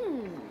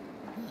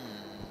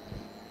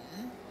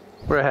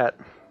 Wear a hat.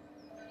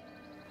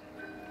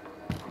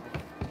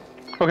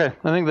 Okay,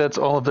 I think that's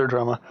all of their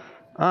drama.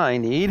 I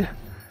need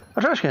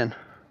a trash can.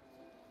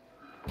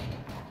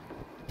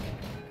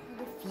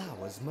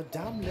 Flowers,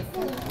 Madame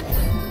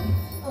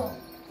Lefebvre.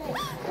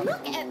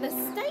 Look at the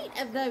state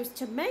of those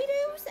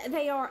tomatoes.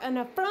 They are an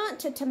affront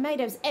to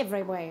tomatoes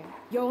everywhere.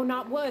 You're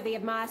not worthy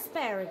of my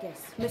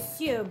asparagus,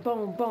 Monsieur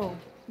Bonbon.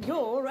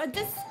 You're a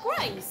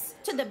disgrace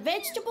to the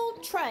vegetable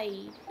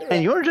trade.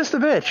 And you're just a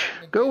bitch.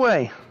 Go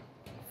away.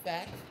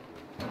 Fact,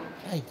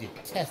 I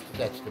detest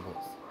vegetables.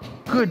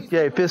 Good.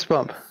 Yay, fist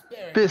bump.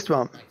 Fist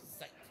bump. My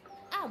sight.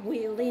 I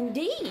will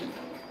indeed.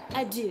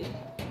 Adieu.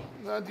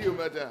 Adieu,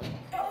 Madame.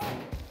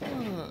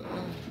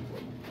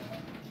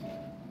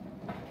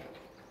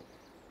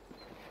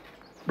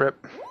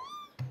 Rip.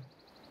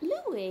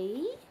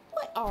 Louis,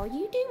 what are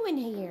you doing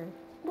here?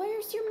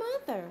 Where's your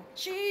mother?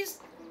 She's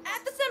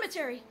at the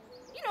cemetery.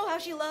 You know how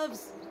she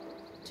loves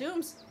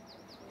tombs.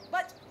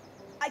 But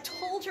I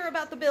told her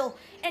about the bill,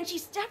 and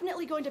she's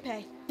definitely going to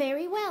pay.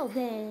 Very well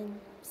then.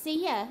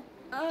 See ya.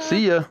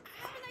 See ya. Have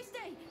a nice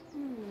day.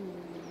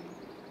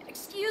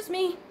 Excuse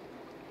me.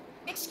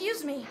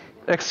 Excuse me.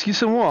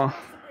 Excusez-moi.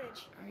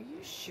 Bridge. Are you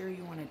sure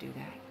you want to do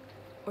that?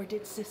 Or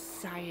did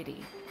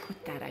society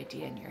put that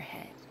idea in your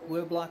head?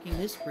 We're blocking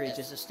this bridge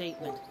as a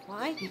statement.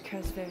 Why?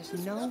 Because there's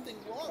no Nothing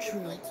wrong with true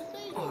my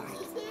tomatoes,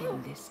 art is there?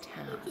 in this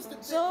town. Just a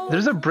bit So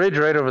There's a bridge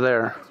right over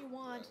there. what do you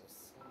want?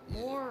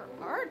 More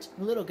art?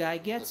 The little guy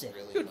gets it.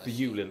 really Good for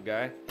you, little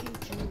guy.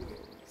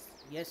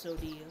 Yes,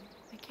 Odile.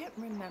 I can't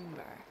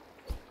remember.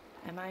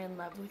 Am I in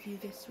love with you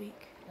this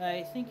week?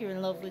 I think you're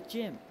in love with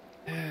Jim.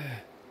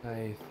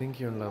 I think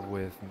you're in love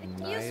with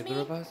neither me?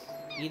 of us.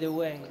 Either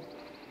way,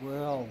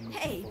 we're all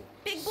Hey, miserable.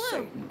 Big Blue.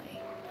 Certainly.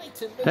 My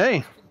tomatoes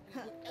Hey. can do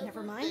whatever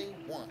Never mind. they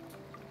want.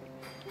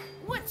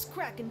 What's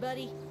cracking,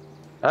 buddy?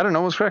 I don't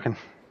know what's cracking.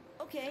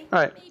 Okay. All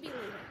right. Maybe later.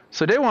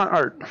 So they want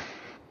art.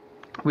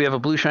 We have a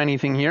blue shiny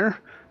thing here,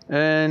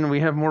 and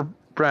we have more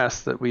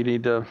brass that we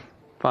need to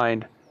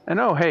find. And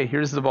oh, hey,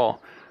 here's the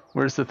ball.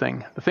 Where's the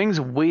thing? The thing's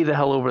way the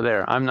hell over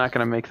there. I'm not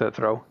gonna make that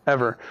throw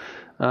ever.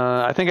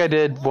 I think I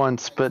did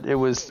once, but it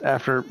was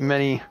after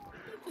many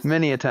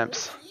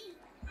attempts.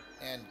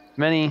 And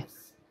Many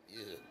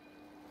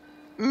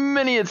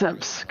ew.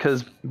 attempts,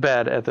 because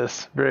bad at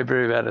this. Very,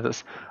 very bad at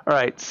this.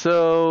 Alright,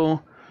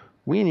 so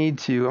we need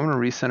to, I'm going to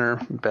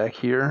recenter back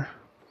here,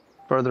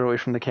 farther away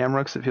from the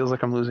camera, because it feels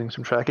like I'm losing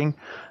some tracking.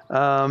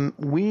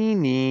 We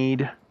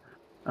need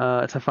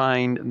to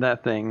find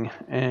that thing,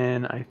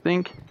 and I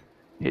think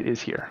it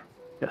is here.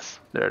 Yes,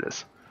 there it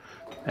is.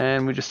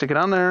 And we just stick it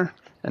on there,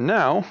 and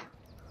now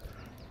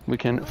we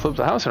can flip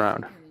the house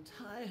around.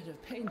 Tired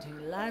of painting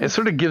It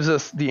sort of gives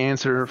us the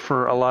answer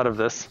for a lot of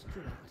this.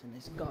 in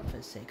this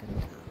godforsaken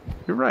town.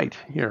 You're right.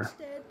 Here,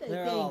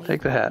 They're all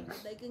take the hat.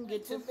 They can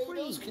get for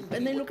Tomatoes free. can do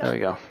And they look There we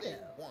go. whatever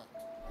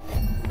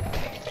they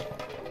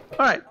want.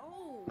 All right.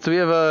 So we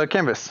have a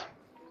canvas,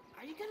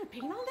 Are you gonna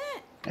paint all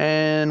that?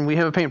 and we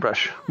have a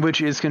paintbrush,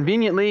 which is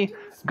conveniently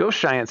ghost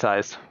giant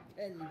sized.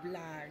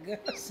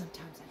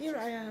 Sometimes here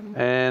I am.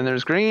 And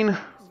there's green,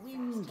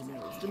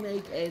 Windmills to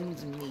make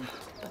ends meet.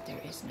 But there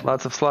is no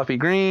lots of sloppy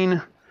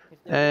green,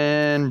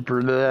 and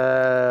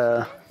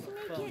blah,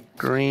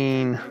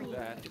 green.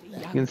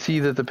 You can see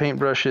that the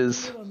paintbrush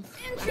is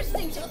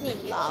Interesting technique.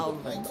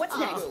 What's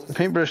next? the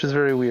paintbrush is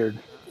very weird.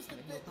 Just a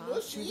bit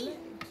mushy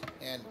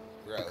and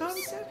gross.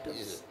 concept of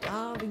Ew.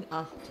 starving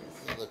artists.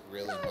 You look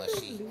really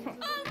mushy.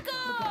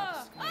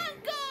 Uncle!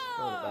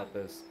 All about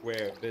the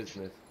square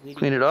business. we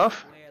Clean it off.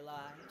 square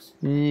lives.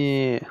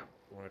 Yeah.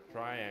 Or a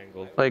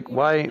triangle. Like,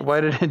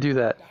 why did it do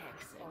that?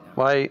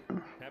 Why?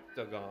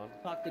 Heptagon.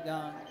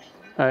 Octagon.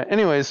 Alright,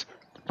 anyways,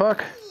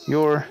 fuck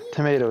your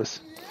tomatoes.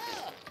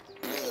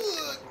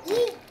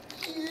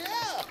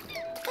 Yeah!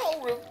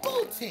 How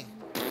revolting!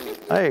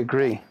 I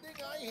agree. The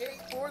thing I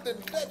hate more than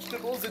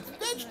vegetables is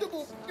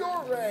vegetable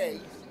puree!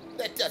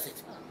 That does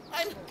it.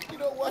 You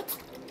know what?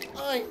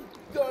 I'm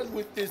done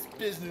with this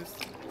business.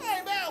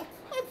 I'm out!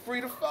 I'm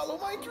free to follow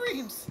my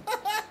dreams!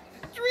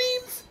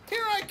 Dreams!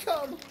 Here I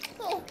come!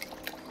 Oh,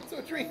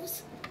 so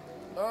dreams.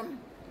 Come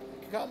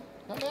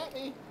at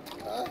me.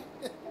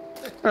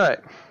 Alright.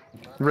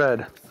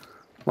 Red.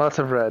 Lots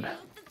of red.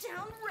 The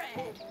town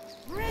red.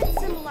 Red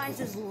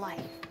symbolizes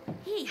life,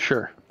 heat,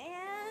 Sure.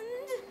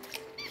 and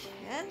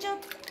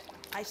ketchup,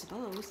 I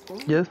suppose.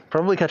 Yes,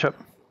 probably ketchup.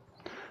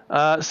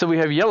 So we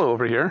have yellow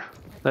over here.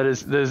 That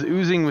is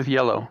oozing with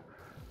yellow.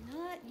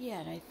 Not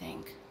yet, I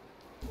think.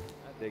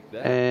 I dig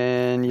that.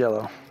 And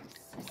yellow.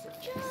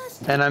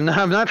 Just And I'm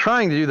not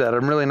trying to do that.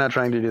 I'm really not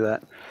trying to do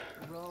that.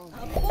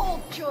 a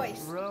bold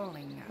choice.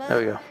 Rolling But There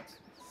we go.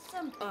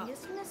 something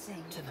is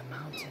missing. to the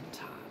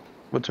mountaintop.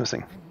 What's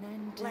missing? And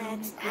then down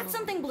Let's it add goes.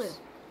 something blue.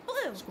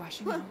 Blue.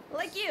 Squashing Huh, out.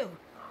 like you.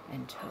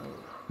 And toad.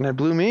 And that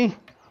blew me?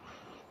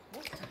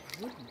 What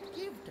I wouldn't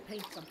give to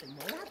paint something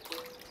more.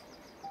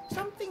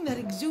 Something that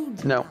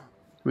exudes. No.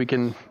 We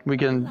can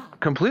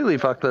completely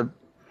fuck the.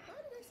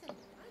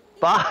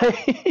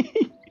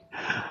 Bye.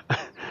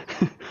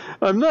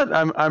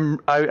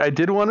 I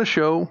did want to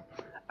show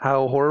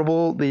how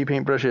horrible the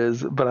paintbrush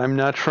is, but I'm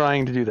not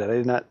trying to do that. I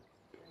did not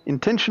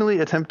intentionally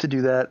attempt to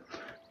do that.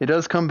 It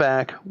does come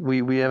back.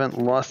 We haven't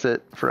lost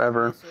it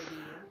forever.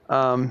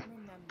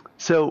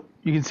 So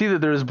you can see that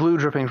there's blue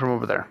dripping from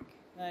over there.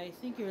 I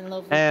think you're in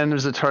love with. And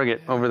there's a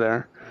target over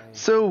there.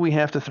 So we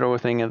have to throw a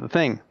thing at the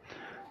thing.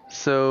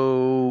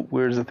 So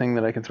where's the thing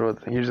that I can throw at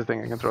the thing? Here's the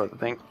thing I can throw at the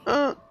thing.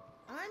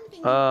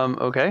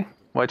 Okay.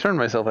 Well, I turned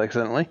myself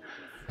accidentally.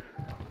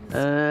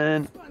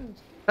 And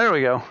there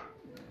we go.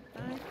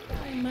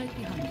 I might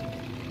be hungry.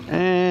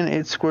 And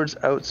it squirts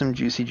out some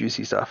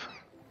juicy stuff.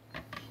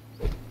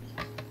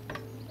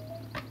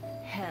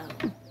 Hell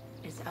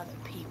is other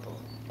people.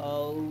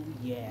 Oh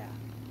yeah.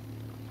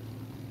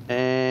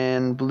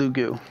 And blue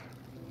goo.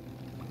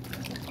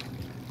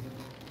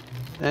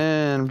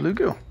 And blue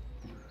goo.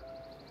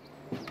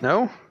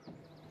 No?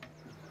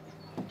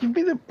 Give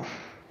me the...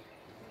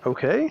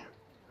 Okay.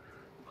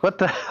 What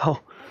the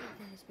hell?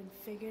 Everything has been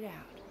figured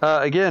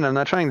out. Again, I'm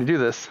not trying to do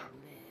this.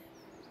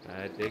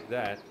 I dig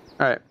that.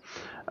 Alright.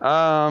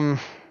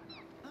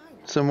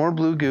 Some more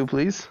blue goo,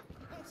 please.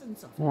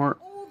 More.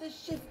 All the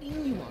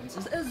shifting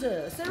nuances as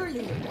a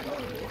cerulean.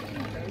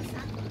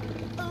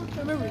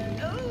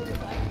 Ultramarine.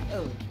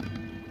 Oh.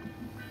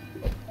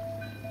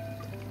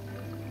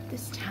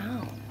 This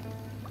town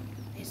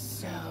is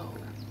so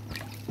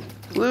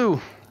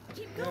Blue.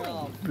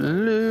 Girl.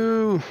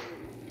 Blue.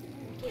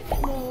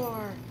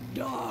 more.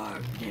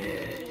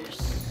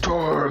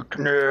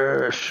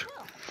 Darkness.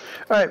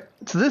 Alright,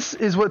 so this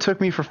is what took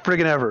me for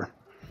friggin' ever.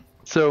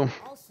 So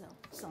Also,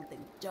 something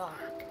dark.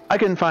 I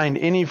couldn't find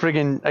any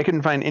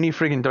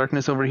friggin'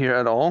 darkness over here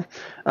at all.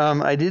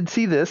 I did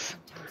see this.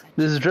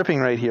 This is dripping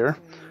right here.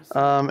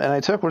 And I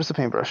took, where's the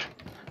paintbrush?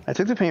 I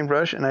took the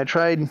paintbrush and I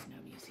tried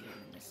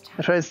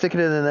sticking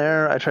it in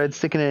there. I tried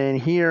sticking it in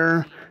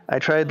here. I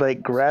tried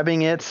like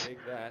grabbing it.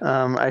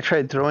 I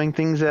tried throwing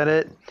things at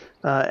it.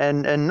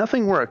 And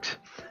nothing worked.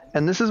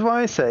 And this is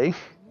why I say,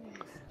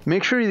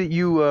 make sure that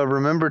you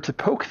remember to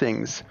poke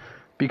things,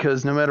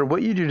 because no matter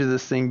what you do to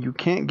this thing, you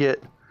can't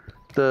get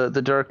the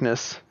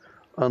darkness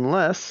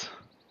unless,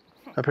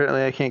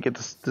 apparently I can't get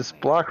this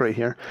block right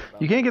here.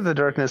 You can't get the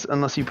darkness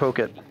unless you poke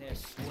it. Their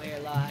square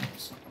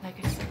lives.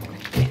 Like I said,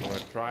 Or a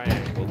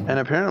triangle. And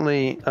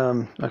apparently,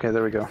 okay,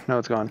 there we go. Now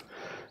it's gone.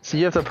 So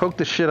you have to poke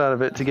the shit out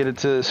of it to get it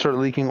to start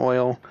leaking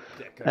oil,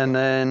 and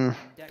then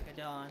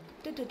Decadon.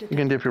 you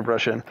can dip your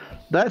brush in.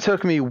 That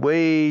took me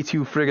way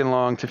too friggin'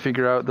 long to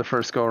figure out the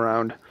first go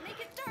around. Make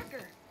it darker.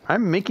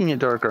 I'm making it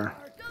darker.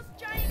 Our ghost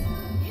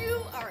giant,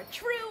 you are a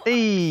true.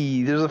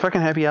 Hey, there's a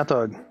fucking happy hot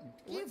dog.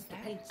 Give to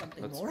paint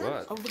something That's more.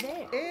 what? over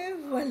there. Et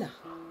voila.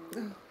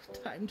 Oh,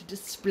 time to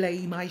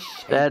display my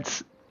shape.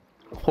 That's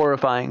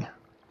horrifying.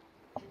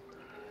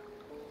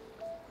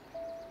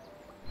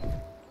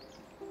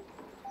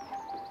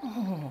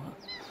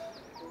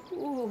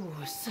 Ooh,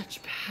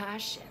 such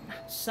passion.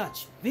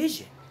 Such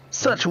vision.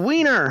 Such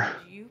wiener.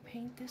 Do you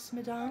paint this,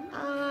 madame?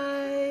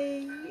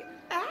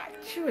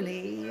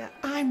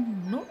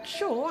 I'm not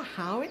sure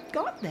how it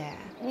got there.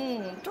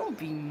 Don't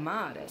be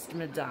modest,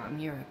 madame.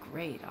 You're a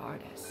great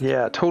artist.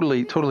 Yeah,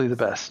 totally the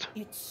best.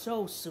 It's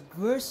so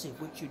subversive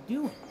what you're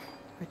doing.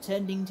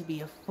 Pretending to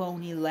be a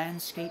phony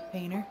landscape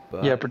painter.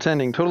 But Yeah,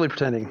 totally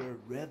pretending. You're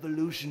a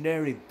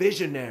revolutionary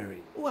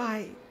visionary.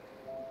 Why,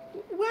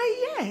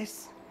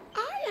 yes,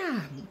 I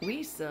am.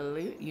 We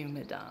salute you,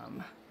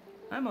 madame.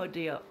 I'm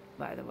Odile,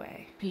 by the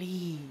way.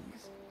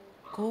 Please,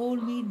 call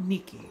me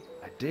Nikki.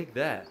 I dig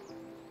that.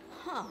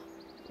 Huh.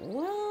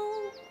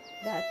 Well,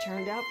 that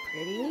turned out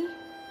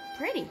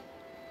pretty.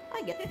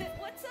 I get it.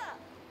 What's up?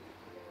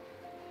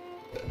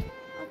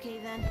 Okay,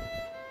 then.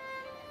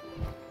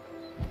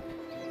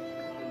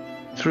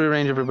 Let's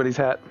rearrange everybody's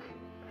hat.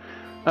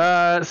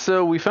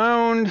 So we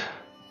found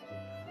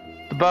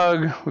the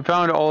bug. We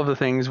found all of the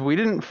things. We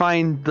didn't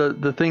find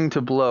the thing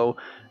to blow.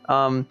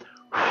 And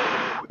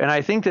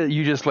I think that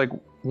you just like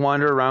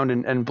wander around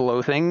and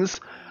blow things,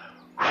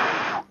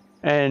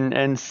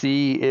 and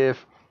see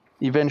if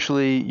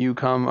eventually you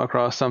come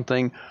across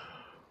something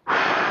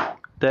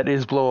that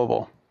is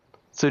blowable.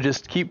 So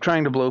just keep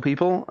trying to blow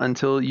people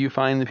until you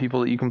find the people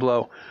that you can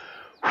blow.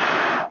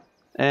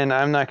 And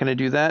I'm not going to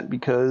do that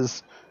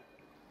because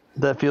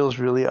that feels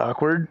really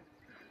awkward.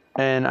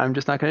 And I'm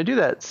just not going to do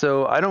that.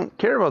 So I don't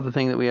care about the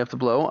thing that we have to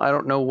blow. I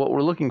don't know what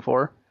we're looking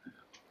for.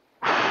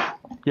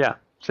 Yeah,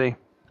 see?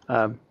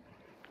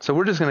 So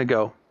we're just going to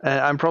go. And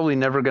I'm probably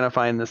never going to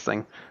find this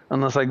thing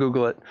unless I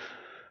Google it.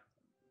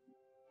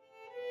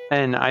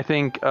 And I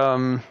think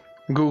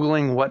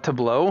Googling what to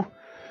blow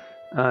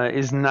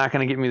is not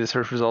going to get me the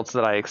search results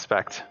that I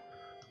expect.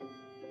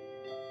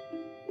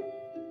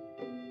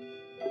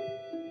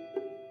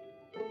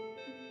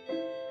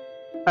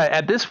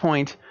 At this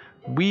point,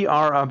 we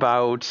are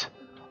about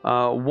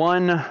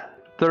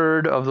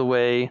 1/3 of the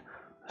way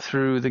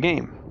through the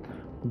game.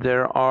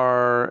 There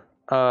are,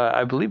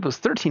 I believe it was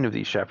 13 of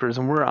these chapters,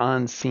 and we're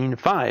on scene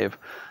 5.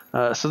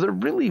 So they're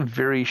really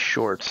very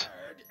short.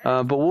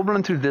 But we'll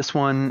run through this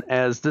one,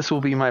 as this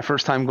will be my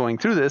first time going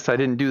through this. I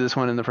didn't do this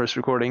one in the first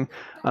recording.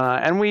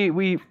 And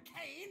we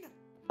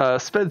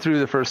sped through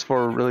the first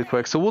 4 really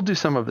quick, so we'll do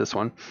some of this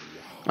one.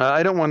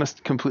 I don't want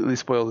to completely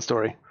spoil the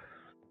story,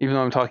 even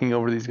though I'm talking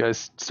over these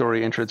guys'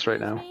 story entrance right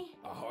now.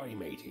 Ahoy,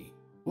 matey.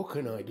 What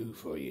can I do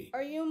for ye?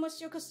 Are you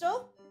Monsieur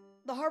Cousteau?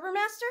 The harbor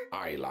master?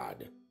 Aye,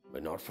 lad.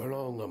 But not for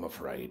long, I'm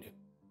afraid.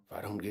 If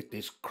I don't get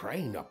this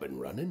crane up and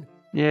running...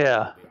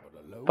 Yeah.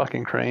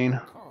 Fucking crane.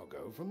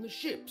 Cargo from the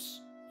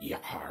ships.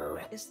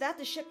 Yar. Is that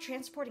the ship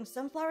transporting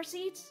sunflower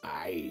seeds?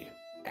 Aye.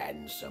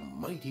 And some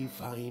mighty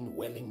fine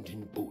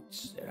Wellington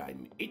boots that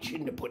I'm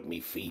itching to put me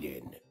feet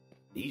in.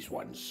 These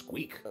ones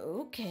squeak.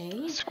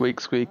 Okay. Squeak,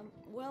 squeak.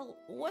 Well,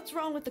 what's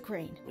wrong with the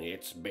crane?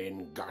 It's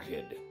been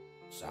gutted.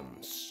 Some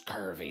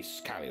scurvy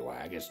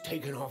scallywag has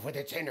taken off with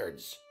its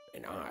innards,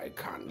 and I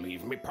can't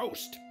leave me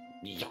post.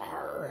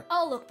 Yar.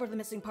 I'll look for the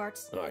missing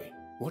parts. Aye.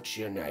 What's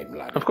your name,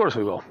 lad? Of course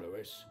we will.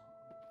 Lewis.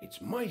 It's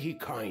mighty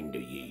kind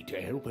of ye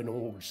to help an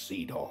old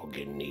sea dog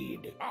in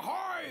need.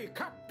 Ahoy,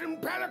 Captain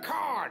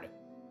Pellicard!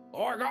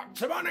 I got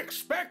some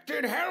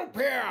unexpected help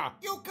here!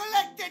 You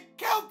collected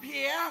kelp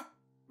here?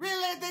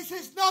 Really, this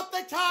is not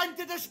the time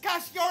to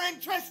discuss your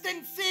interest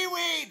in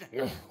seaweed!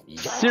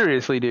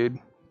 Seriously, dude.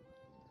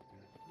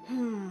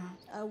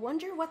 I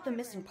wonder what the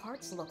missing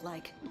parts look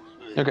like.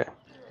 Okay,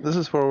 this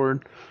is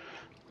forward.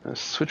 Let's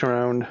switch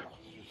around.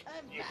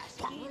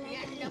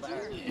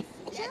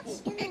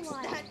 Just in the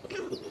water.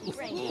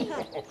 Right.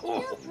 No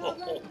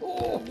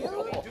problem.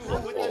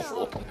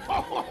 No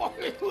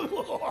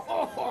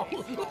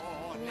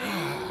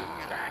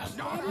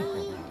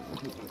problem.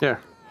 Here,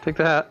 take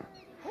the hat.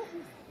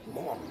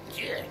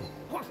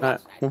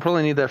 We'll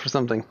probably need that for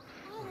something.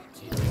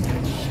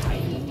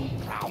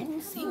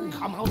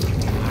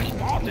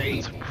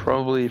 It's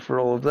probably for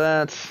all of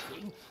that.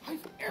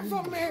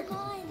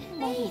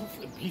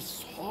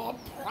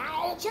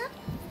 Jump.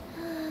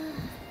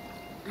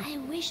 I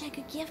wish I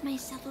could give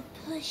myself a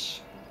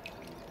push.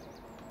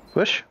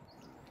 Push?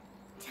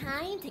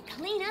 Time to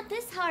clean up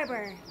this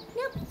harbor.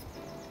 Nope.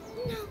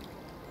 No.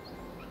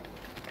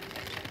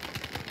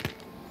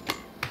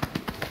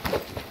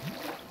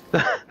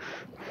 I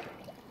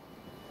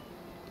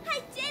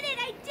did it!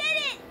 I did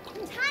it!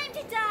 Time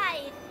to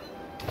dive!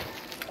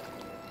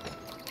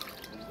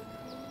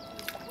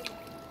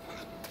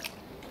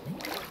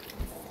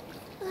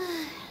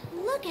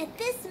 Look at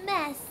this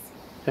mess.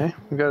 Okay,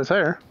 we got his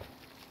hair.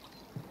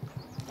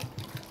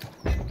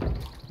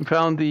 We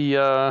found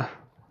the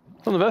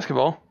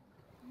basketball.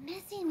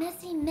 Messy,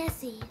 messy,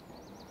 messy.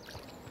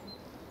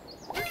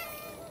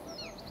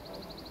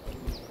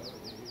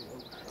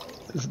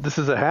 This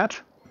is a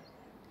hat?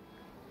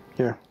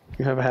 Here,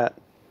 you have a hat.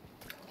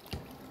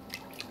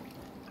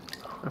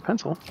 A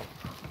pencil?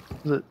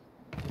 Is it?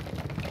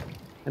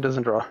 It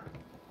doesn't draw.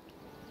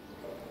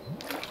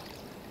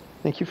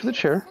 Thank you for the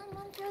chair.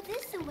 Someone throw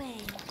this away.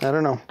 I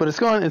don't know, but it's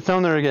gone. It's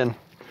down there again.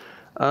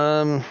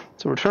 So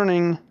we're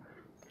turning,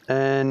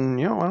 and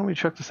you know, why don't we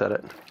check this at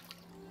it?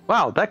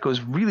 Wow, that goes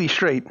really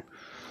straight.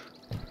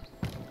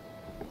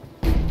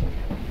 I'm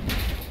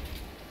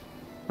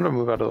gonna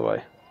move out of the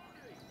way.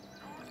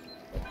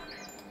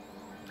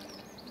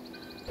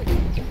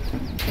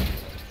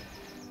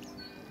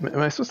 Am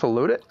I supposed to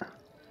load it?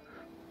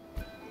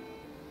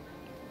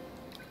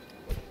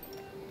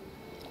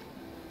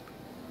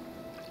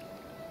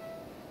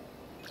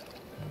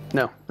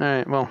 No.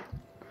 Alright, well,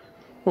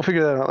 we'll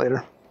figure that out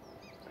later.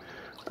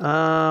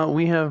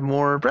 We have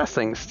more brass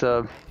things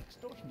to...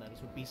 Extortion letters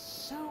would be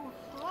so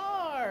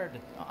hard.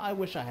 I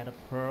wish I had a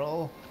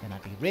pearl, and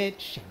I'd be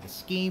rich, and the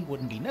scheme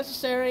wouldn't be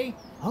necessary.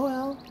 Oh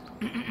well.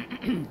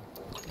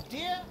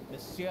 Dear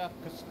Monsieur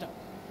Cousteau,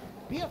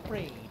 be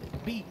afraid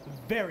be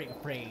very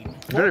afraid.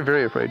 Very,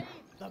 very afraid.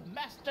 The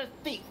master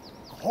thief,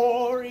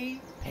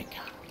 Corey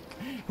Picker,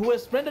 who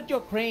has rendered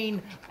your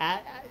crane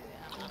I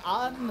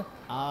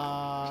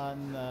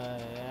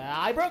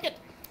broke it.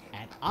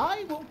 And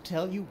I won't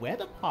tell you where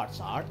the parts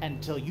are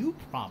until you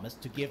promise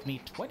to give me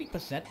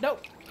 20%, no,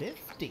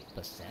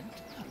 50%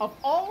 of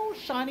all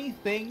shiny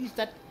things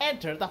that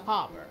enter the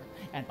harbor.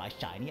 And by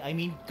shiny, I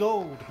mean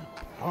gold,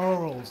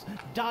 pearls,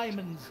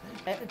 diamonds.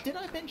 Did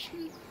I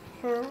mention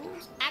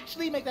pearls?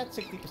 Actually, make that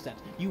 60%.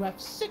 You have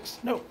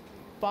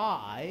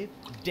 5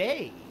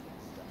 days.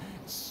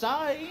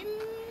 Signed,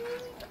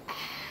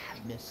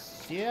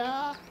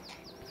 Monsieur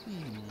P.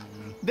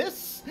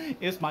 This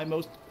is my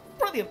most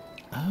brilliant...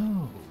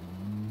 Oh,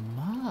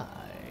 my.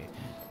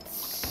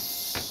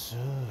 So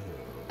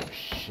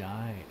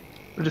shiny.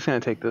 We're just gonna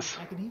take this.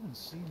 I can even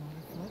see my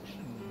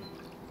reflection.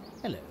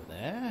 Hello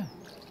there.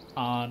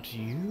 Aren't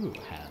you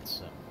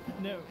handsome?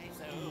 No,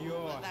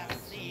 you're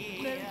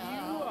handsome. No,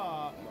 you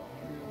are.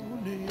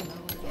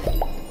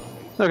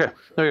 Okay,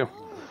 there we go.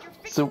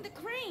 So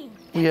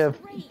we have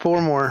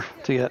 4 more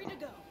to get.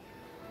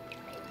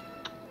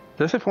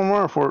 Did I say 4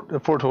 more or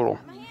 4 total?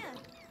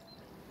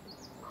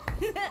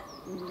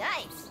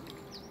 Nice.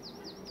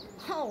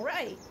 All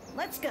right,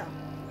 let's go.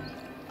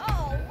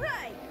 All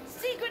right,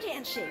 secret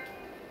handshake.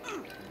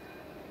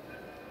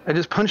 I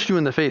just punched you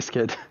in the face,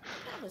 kid.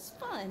 That was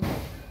fun.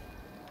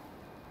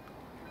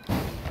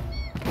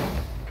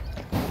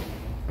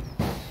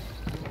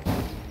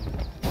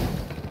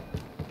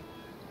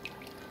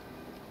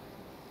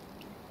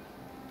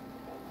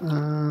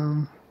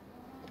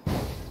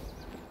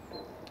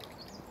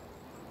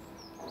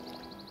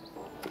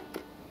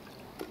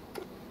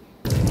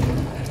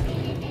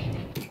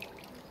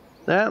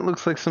 That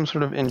looks like some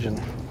sort of engine.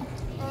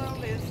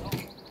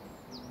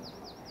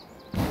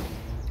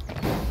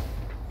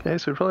 Okay,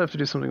 so we probably have to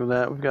do something with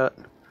that. We've got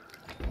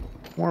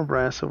more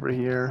brass over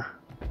here.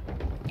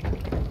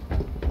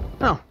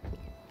 Oh,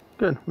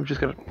 good. We've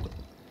just got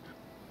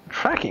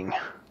tracking.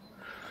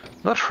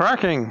 The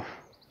tracking.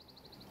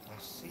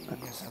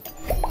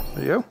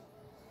 There you go.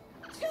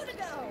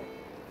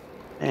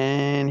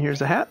 And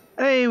here's a hat.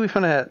 Hey, we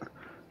found a hat.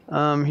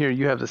 Here,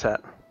 you have this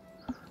hat.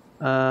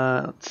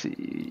 Let's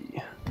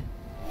see.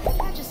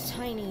 Not just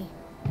tiny.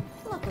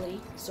 Luckily,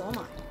 so am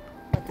I.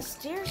 But the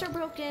stairs are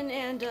broken,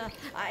 and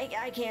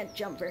I can't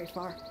jump very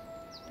far.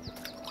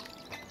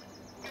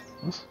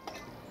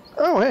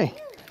 Oh, hey,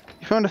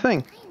 you found a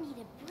thing. I need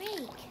a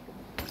break.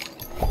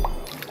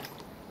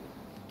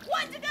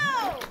 One to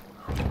go!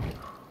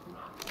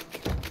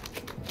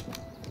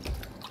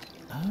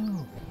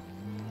 Oh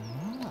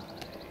my.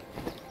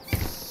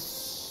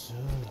 So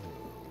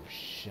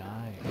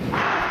shiny.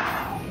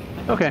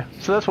 Okay,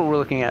 so that's what we're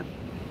looking at.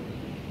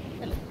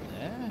 Hello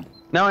there.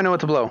 Now I know what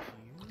to blow.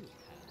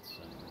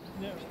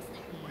 No,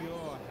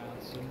 you're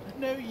handsome.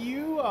 No,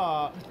 you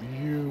are.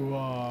 You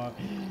are.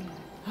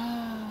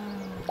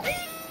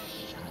 Shiny.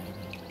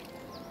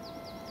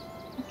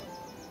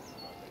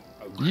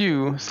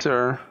 You,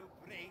 sir.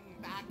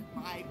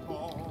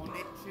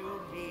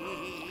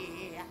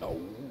 Oh,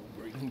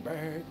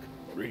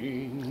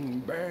 bring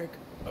back,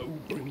 oh,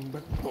 bring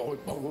back my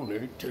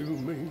bonnet to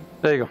me.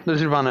 There you go.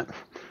 There's your bonnet.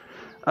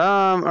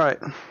 All right.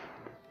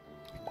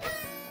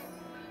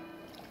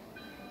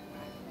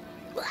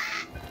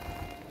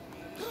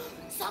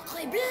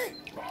 Sacré bleu!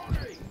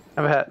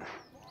 I have a hat.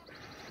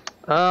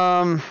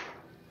 All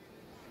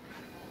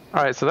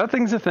right. So that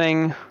thing's a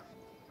thing.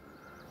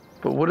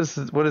 But what is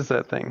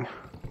that thing?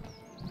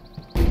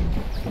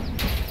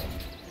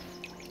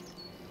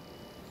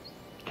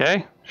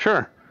 Okay.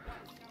 Sure.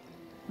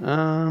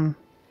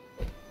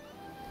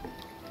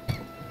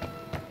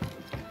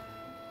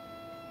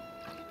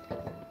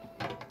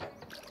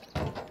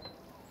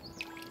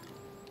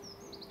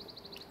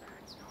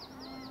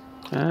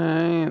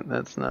 Okay,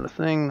 that's not a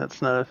thing,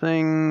 that's not a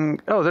thing.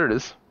 Oh, there it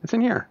is. It's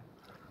in here.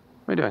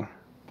 What are you doing?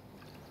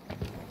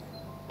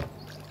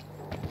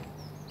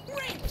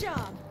 Great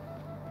job!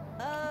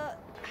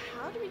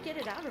 How do we get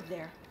it out of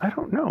there? I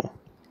don't know.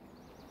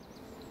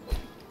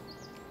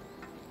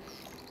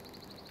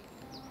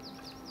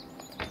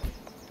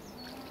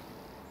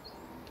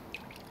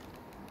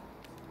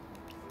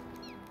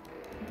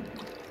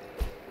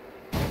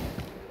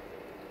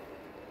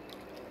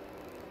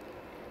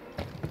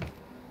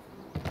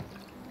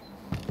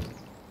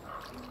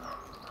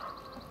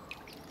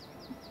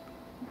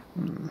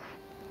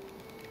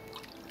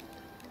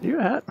 You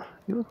a hat?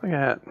 You look like a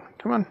hat.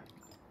 Come on.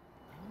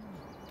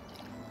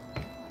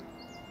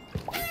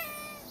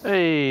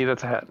 Hey,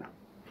 that's a hat.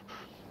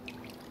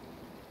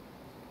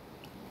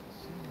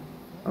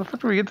 How the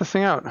fuck do we get this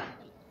thing out?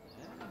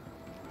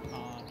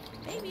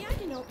 Maybe I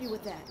can help you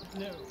with that.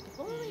 No. If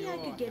only I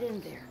could get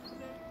in there.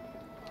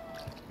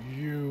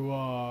 You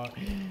are.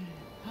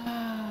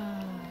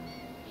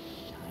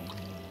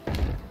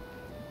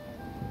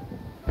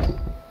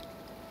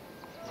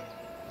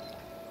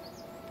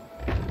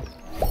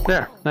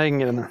 There, now you can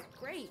get in there.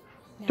 Great.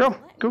 Go,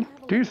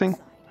 do your thing.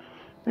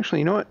 Actually,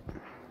 you know what?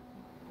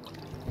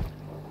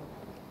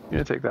 You're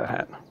gonna take that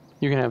hat.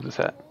 You can have this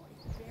hat.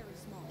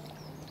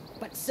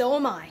 but so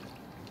am I.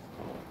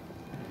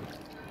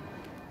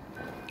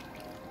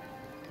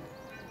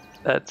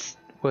 That's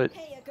what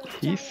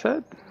he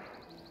said?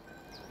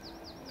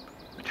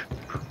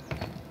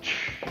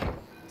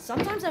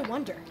 Sometimes I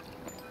wonder.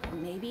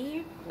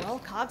 Maybe we're all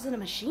cogs in a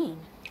machine.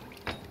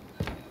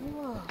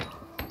 Whoa.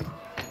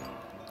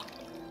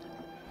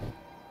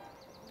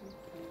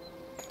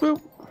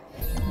 Boop.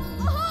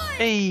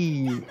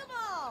 Hey! Shall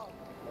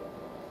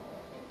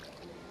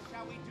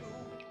we do?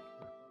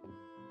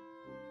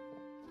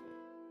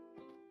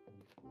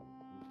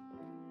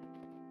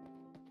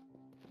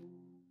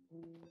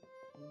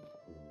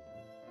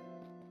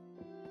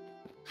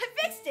 I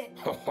fixed it!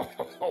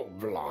 Oh,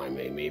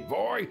 blimey, me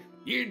boy.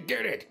 You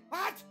did it.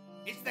 What?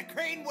 Is the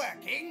crane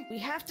working? We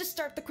have to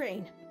start the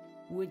crane.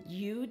 Would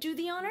you do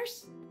the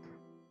honors?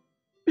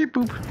 Beep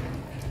boop.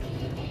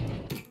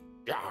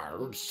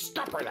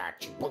 Stop with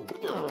that.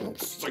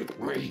 Sink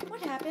me.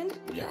 What happened?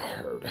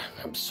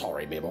 I'm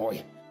sorry, me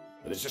boy.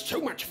 This is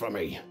too much for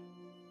me.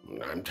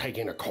 I'm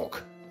taking a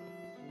cock.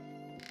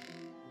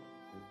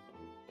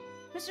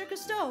 Mr.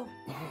 Cousteau.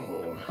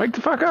 Wake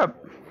the fuck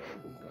up.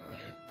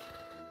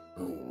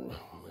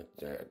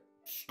 That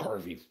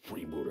scurvy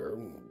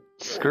freebooter.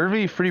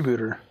 Scurvy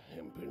freebooter.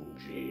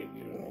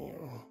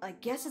 I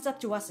guess it's up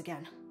to us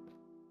again.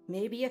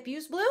 Maybe a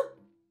fuse blew?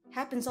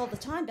 Happens all the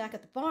time back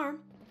at the farm.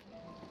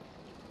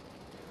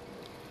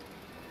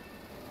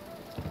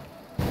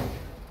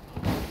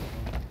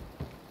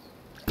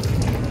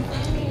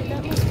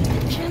 That must be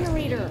the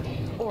generator,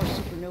 or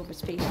supernova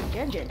space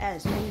engine,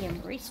 as me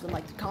and Maurice would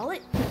like to call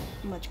it.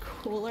 Much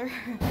cooler.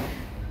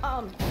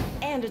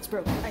 And it's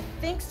broken. I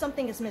think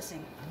something is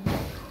missing.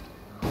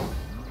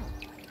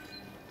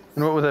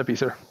 And what would that be,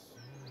 sir?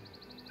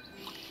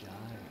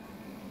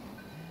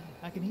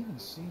 I can even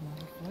see my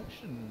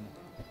reflection.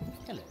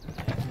 Hello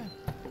there.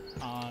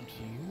 Aren't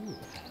you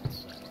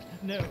handsome?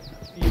 No,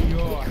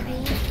 you're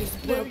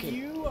handsome. No,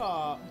 you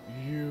are.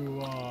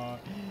 You are.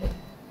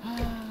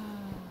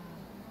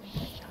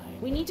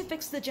 We need to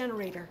fix the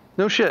generator.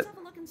 No shit. Let's have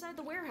a look inside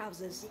the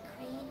warehouses. The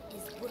crane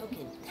is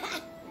broken.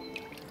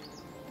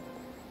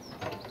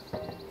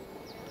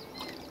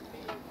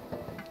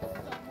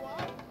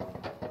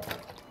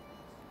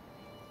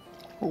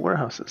 What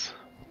warehouses?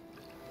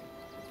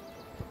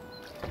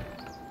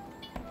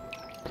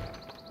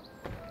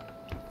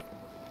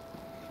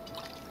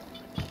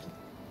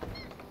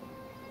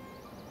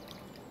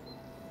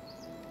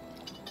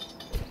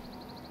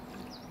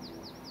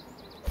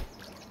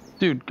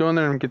 Dude, go in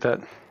there and get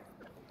that.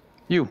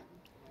 You.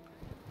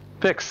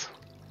 Fix.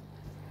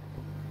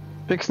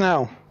 Fix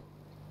now.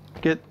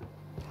 Get.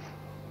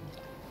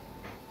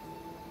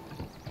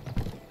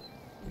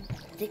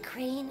 The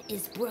crane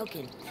is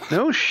broken.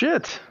 No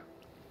shit.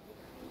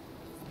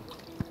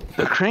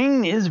 The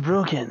crane is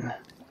broken.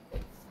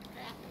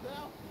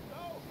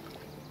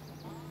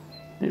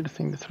 Need a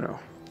thing to throw.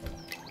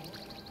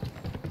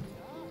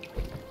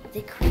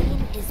 The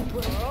crane is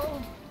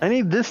broken. I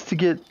need this to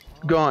get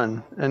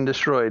gone and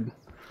destroyed.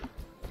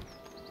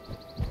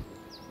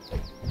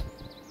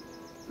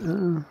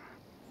 I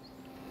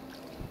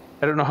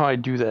don't know how I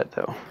do that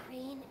though. The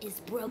crane is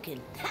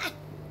broken.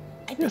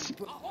 Yes.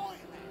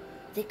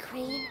 The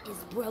crane is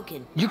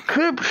broken. You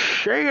keep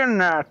saying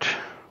that.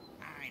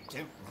 I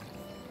don't.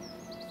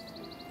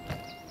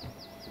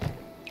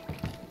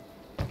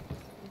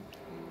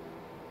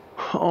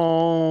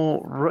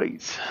 All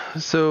right.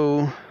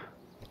 So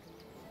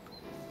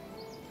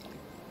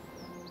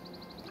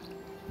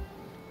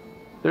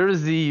there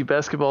is the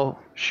basketball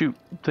shoot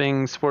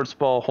thing, sports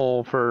ball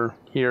hole for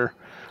here.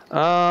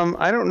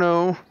 I don't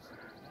know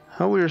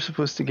how we were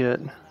supposed to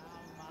get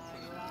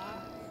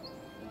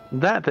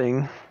that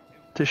thing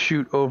to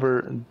shoot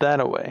over that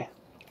away.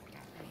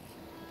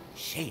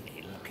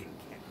 Shady looking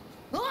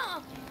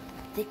cat.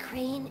 The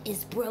crane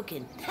is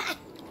broken.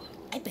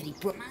 I bet he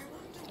broke.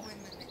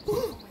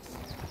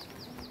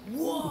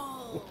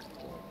 Whoa!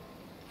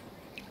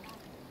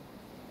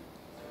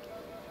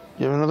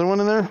 You have another one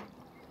in there?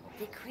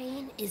 The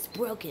crane is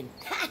broken.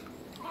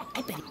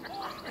 I bet he...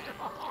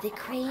 The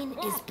crane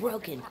is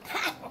broken.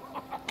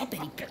 I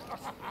bet he...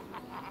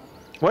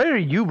 Why are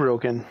you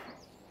broken?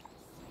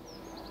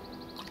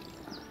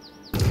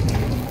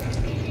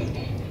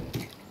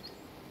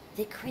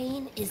 The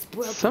crane is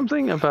broken.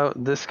 Something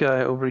about this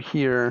guy over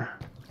here.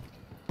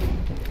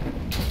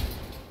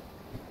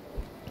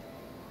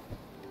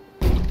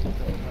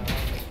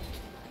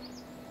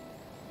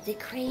 The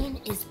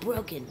crane is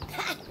broken.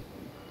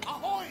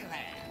 Ahoy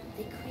there!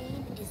 The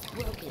crane is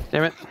broken.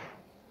 Damn it.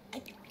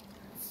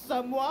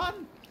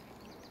 Someone?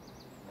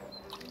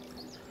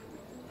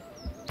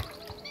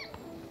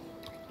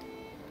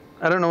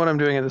 I don't know what I'm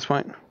doing at this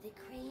point. The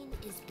crane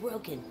is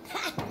broken.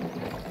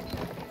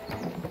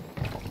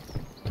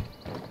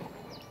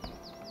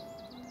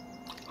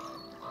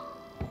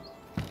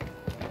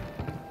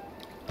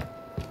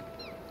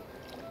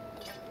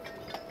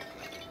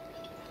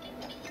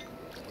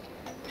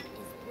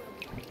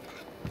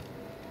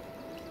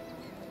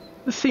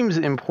 This seems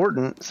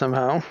important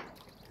somehow,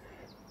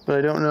 but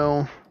I don't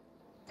know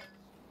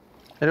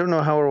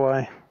how or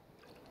why.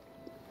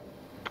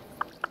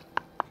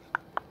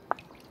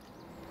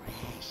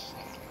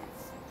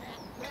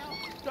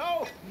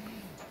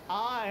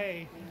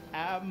 I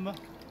am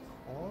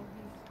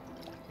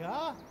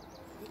Olga.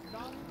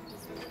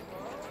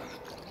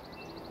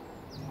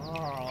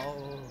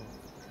 Oh.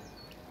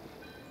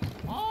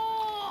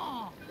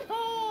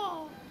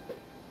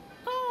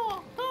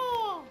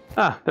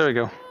 Ah, there we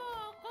go.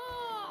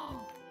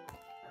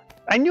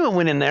 I knew it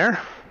went in there.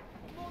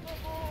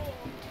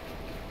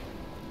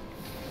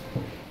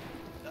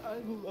 I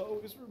will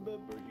always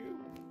remember you.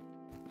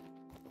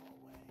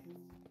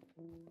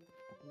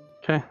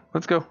 Okay,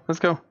 let's go. Let's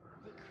go.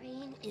 The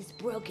crane is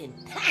broken.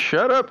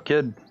 Shut up,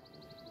 kid.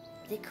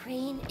 The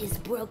crane is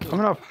broken. I'm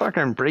gonna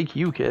fucking break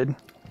you, kid.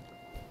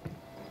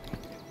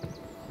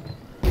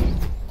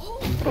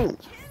 Oh!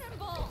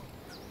 Cannonball!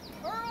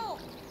 Earl!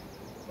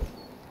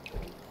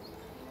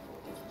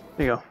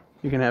 There you go.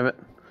 You can have it.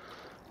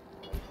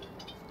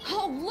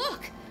 Oh,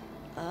 look!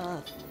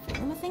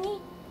 Film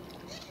thingy?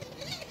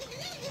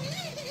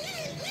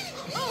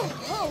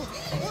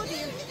 Oh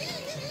dear.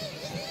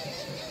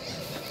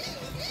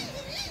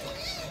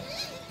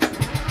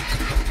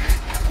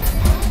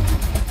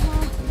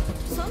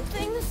 Some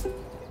things.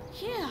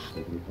 Yeah,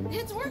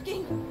 it's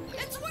working.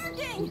 It's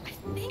working.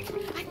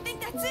 I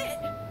think that's it.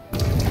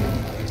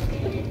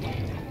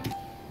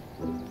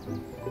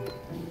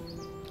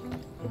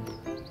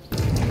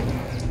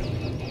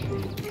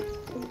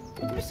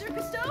 Mr.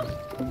 Cousteau,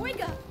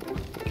 wake up.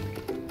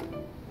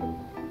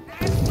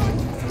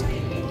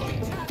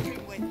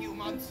 Chatting with you,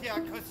 Monsieur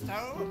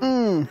Cousteau.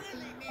 Mm.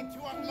 Really need to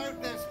unload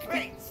those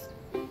crates.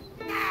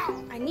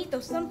 Now! I need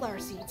those sunflower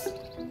seeds.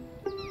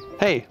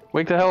 Hey,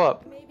 wake the hell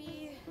up.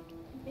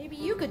 Maybe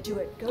you could do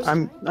it, Ghost.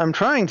 I'm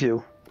trying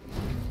to.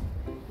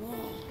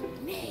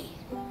 Whoa, May.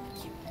 I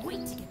can't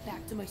wait to get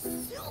back to my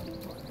super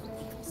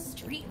illegal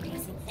street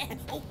racing.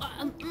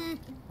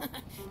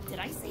 Did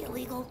I say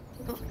illegal?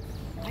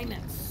 I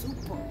meant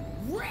super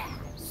rad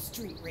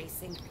street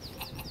racing.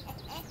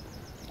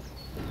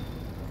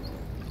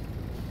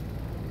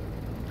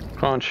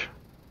 Crunch.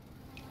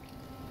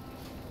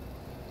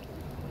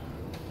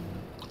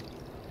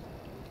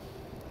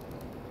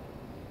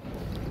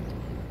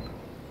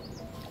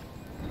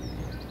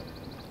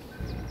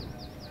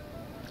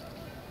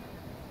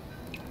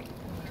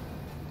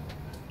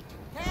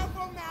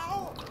 Careful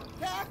now!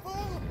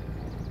 Careful!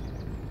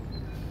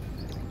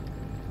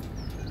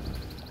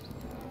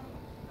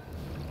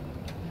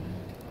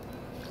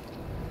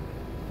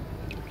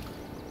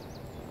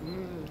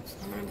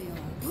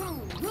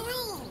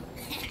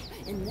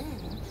 And then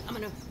I'm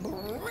gonna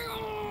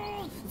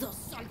bring those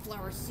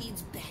sunflower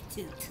seeds back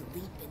to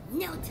Leap in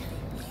no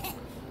time.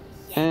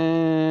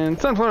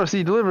 And sunflower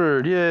seed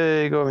delivered.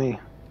 Yay, go me.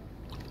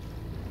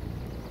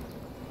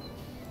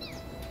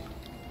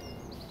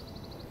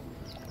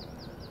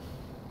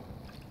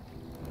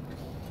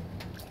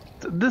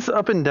 This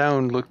up and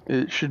down look,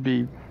 it should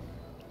be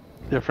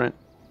different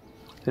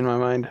in my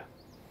mind.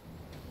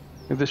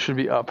 Like this should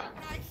be up.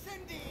 Nice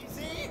and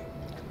easy.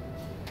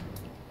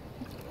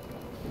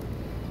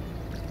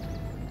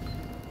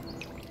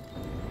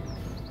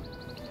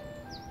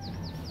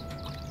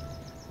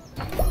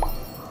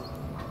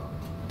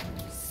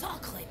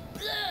 Chocolate.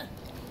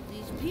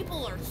 These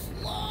people are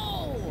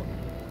slow.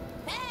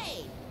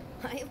 Hey,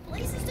 I have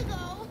places to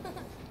go.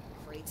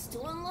 Crates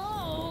to unload.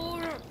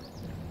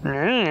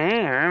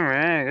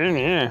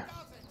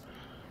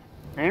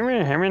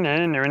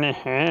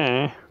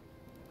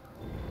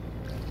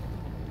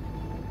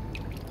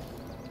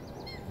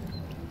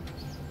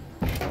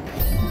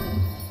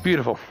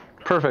 Beautiful.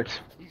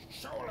 Perfect.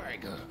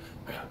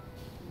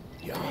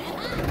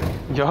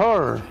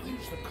 Yahar.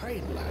 Use the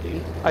crane,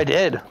 laddie. I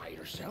did. By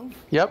yourself?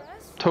 Yep,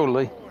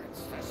 totally.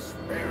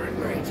 Sparing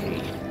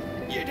righty.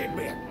 You did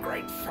me a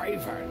great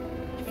favor.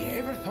 Have you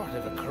ever thought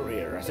of a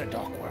career as a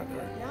dock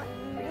worker? Not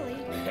really.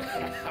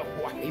 A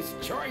wise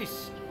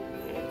choice.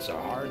 It's a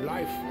hard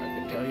life, I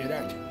can tell you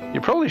that.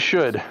 You probably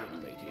should.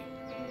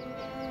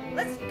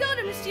 Let's go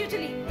to Monsieur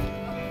Tulip.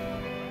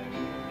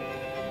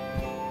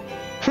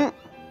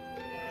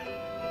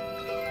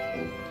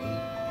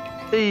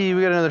 Hey,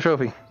 we got another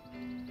trophy.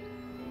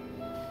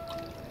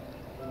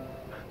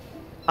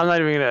 I'm not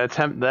even gonna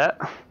attempt that.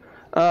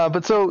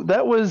 But so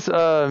that was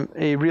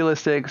a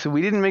realistic. So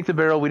we didn't make the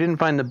barrel, we didn't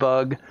find the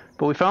bug,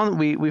 but we found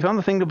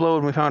the thing to blow,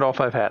 and we found all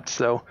 5 hats.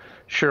 So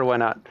sure, why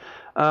not?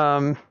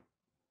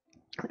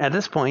 At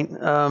this point,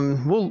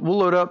 we'll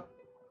load up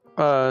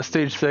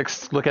stage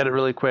 6, look at it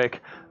really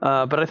quick.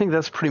 But I think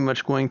that's pretty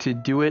much going to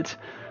do it.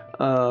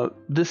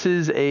 This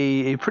is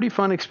a pretty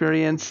fun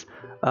experience,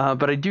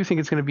 but I do think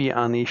it's going to be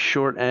on the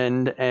short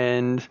end,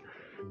 and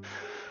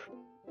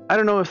I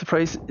don't know if the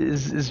price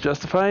is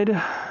justified.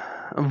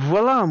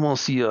 Voilà,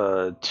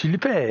 Monsieur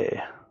Tulip.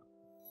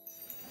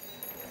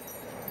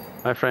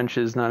 My French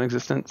is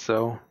non-existent,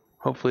 so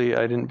hopefully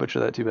I didn't butcher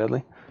that too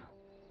badly.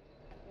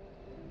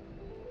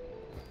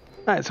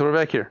 Alright, so we're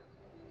back here.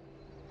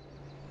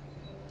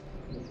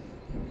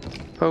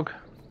 Poke,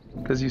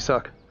 because you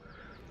suck.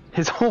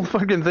 His whole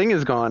fucking thing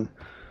is gone.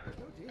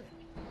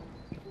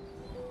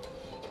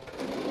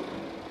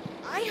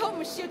 I hope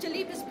Monsieur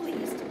Tulip is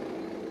pleased.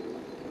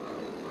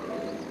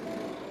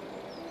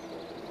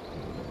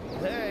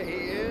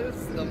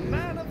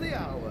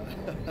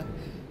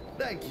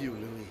 Thank you,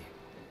 Louis.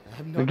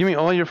 I'm Now not give me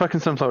all your fucking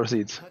sunflower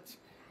seeds.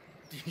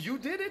 You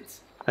did it!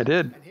 I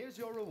did. And here's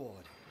your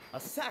reward. A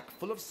sack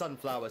full of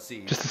sunflower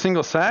seeds. Just a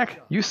single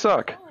sack? You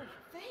suck.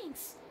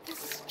 Thanks.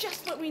 This is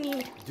just what we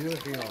need. De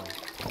rien.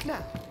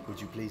 Now,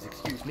 would you please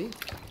excuse me?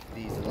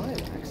 These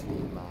lilacs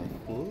need my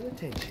full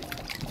attention.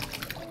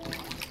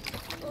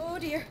 Oh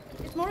dear,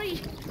 it's Marie.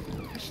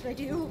 What should I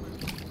do?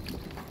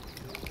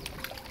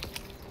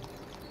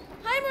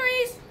 Hi,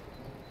 Maurice.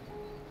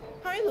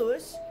 Hi,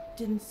 Louis.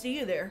 Didn't see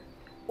you there.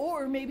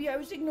 Or maybe I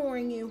was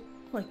ignoring you,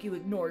 like you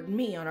ignored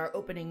me on our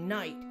opening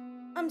night.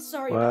 I'm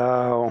sorry.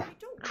 Wow.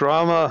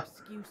 Drama.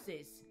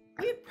 Excuses.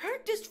 We had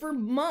practiced for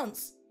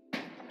months.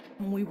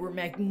 And we were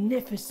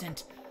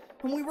magnificent.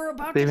 And we were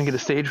about They to even get a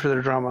show stage for their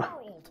the drama.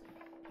 world.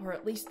 Or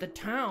at least the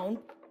town.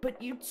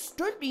 But you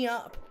stood me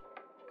up.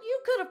 You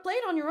could have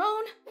played on your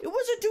own. It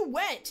was a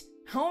duet.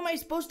 How am I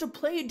supposed to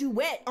play a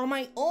duet on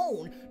my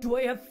own? Do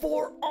I have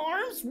 4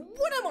 arms?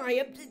 What am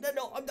I,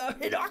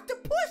 an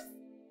octopus?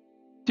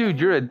 Dude,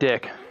 you're a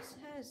dick. This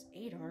has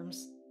 8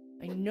 arms.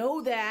 I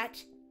know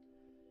that.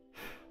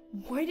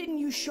 Why didn't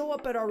you show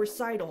up at our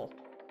recital?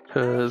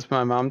 'Cause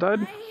my mom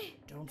died?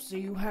 Don't say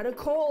you had a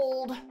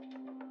cold.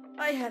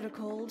 I had a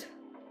cold.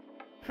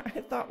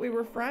 I thought we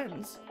were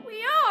friends.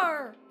 We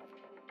are!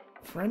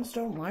 Friends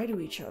don't lie to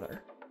each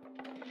other.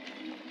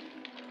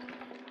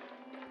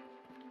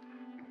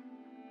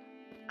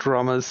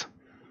 Dramas.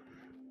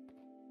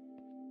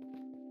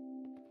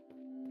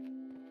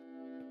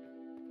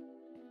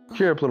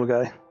 Cheer up, little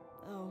guy.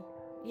 Oh,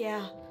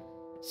 yeah.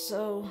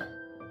 So,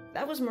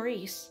 that was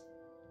Maurice.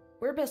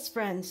 We're best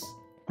friends.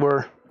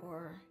 We're.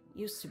 Or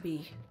used to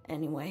be,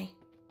 anyway.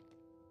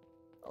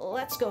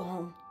 Let's go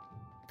home.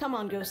 Come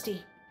on,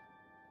 Ghosty.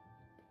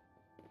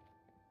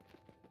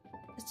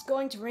 It's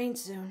going to rain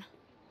soon.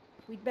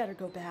 We'd better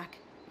go back.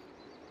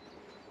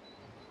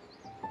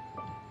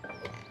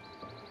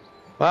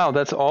 Wow,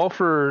 that's all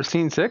for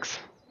scene 6?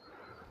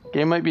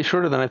 Game might be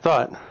shorter than I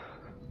thought.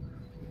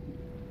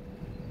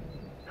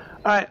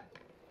 Alright.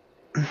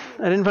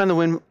 I didn't find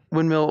the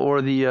windmill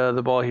or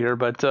the ball here,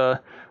 but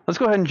let's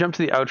go ahead and jump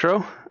to the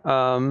outro.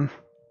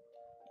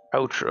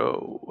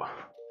 Outro.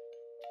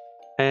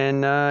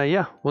 And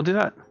yeah, we'll do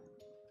that.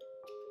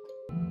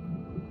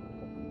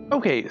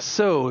 Okay,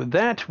 so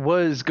that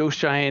was Ghost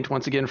Giant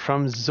once again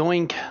from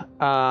Zoink.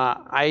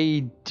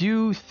 I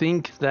do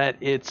think that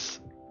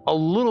it's a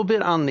little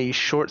bit on the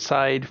short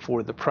side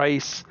for the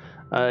price.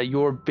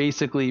 You're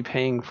basically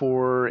paying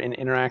for an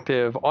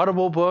interactive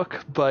Audible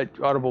book, but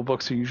Audible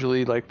books are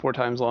usually like 4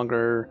 times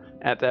longer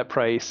at that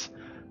price.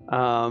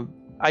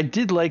 I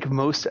did like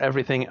most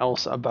everything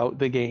else about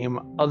the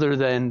game, other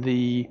than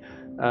the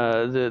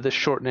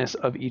shortness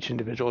of each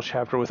individual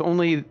chapter. With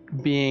only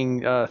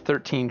being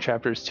 13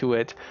 chapters to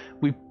it,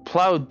 we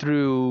plowed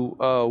through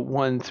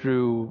 1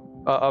 through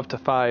up to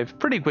 5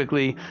 pretty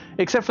quickly,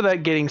 except for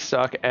that getting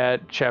stuck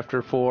at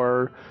chapter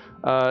 4.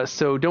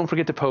 So don't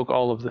forget to poke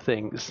all of the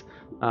things.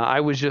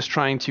 I was just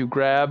trying to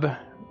grab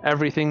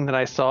everything that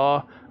I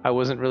saw. I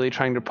wasn't really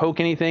trying to poke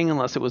anything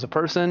unless it was a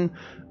person.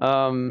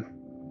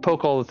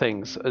 Poke all the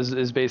things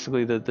is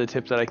basically the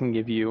tip that I can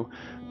give you.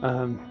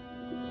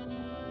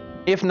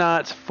 If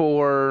not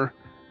for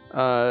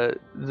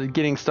the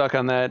getting stuck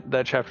on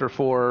that chapter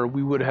 4,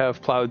 we would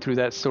have plowed through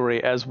that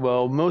story as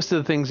well. Most of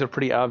the things are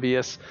pretty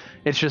obvious.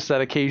 It's just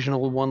that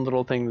occasional one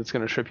little thing that's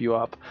going to trip you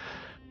up.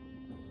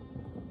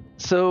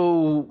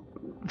 So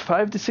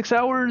 5 to 6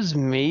 hours,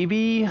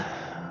 maybe.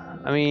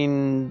 I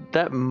mean,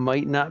 that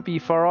might not be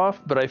far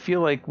off, but I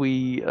feel like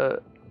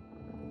the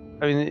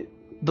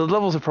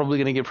levels are probably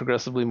going to get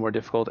progressively more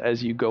difficult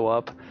as you go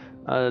up.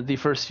 The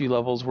first few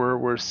levels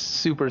were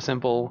super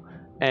simple,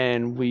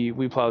 and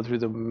we plowed through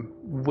them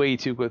way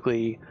too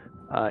quickly.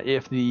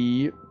 If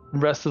the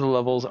rest of the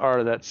levels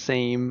are that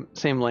same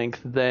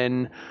length,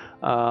 then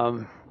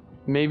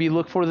maybe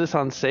look for this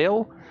on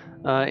sale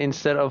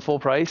instead of full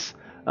price.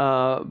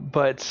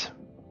 But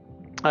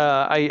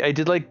I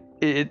did like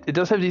it. It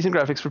does have decent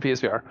graphics for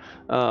PSVR.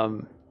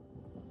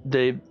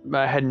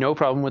 I had no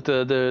problem with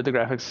the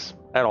graphics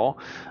at all.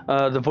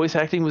 The voice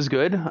acting was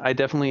good. I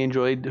definitely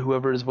enjoyed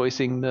whoever is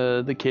voicing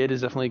the kid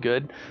is definitely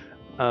good.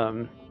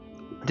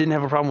 Didn't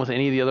have a problem with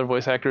any of the other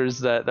voice actors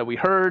that we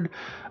heard.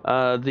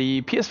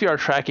 The PSVR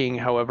tracking,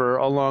 however,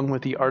 along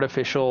with the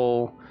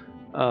artificial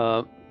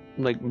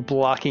like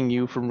blocking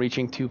you from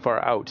reaching too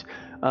far out.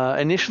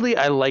 Initially,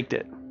 I liked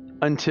it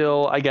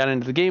until I got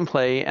into the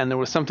gameplay and there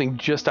was something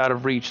just out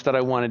of reach that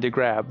I wanted to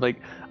grab.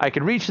 Like, I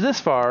could reach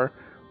this far,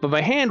 but my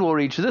hand will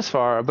reach this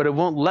far, but it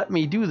won't let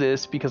me do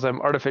this because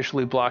I'm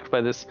artificially blocked by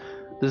this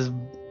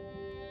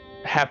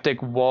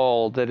haptic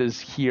wall that is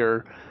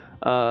here.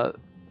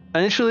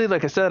 Initially,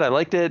 like I said, I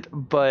liked it,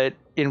 but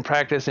in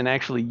practice and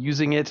actually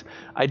using it,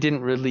 I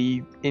didn't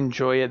really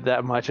enjoy it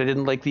that much. I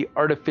didn't like the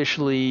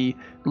artificially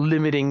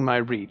limiting my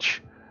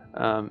reach.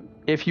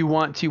 If you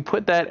want to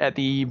put that at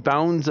the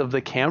bounds of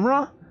the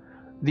camera,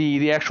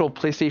 the actual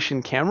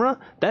PlayStation camera,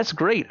 that's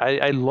great.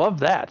 I love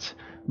that.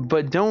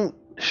 But don't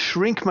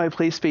shrink my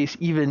play space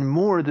even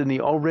more than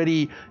the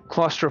already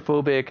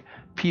claustrophobic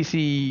PSVR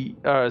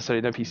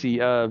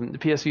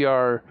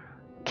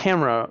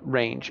camera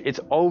range. It's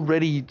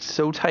already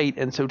so tight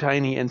and so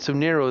tiny and so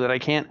narrow that I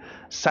can't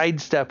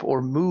sidestep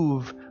or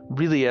move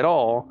really at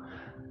all.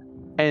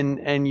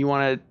 And you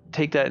want to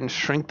take that and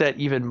shrink that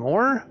even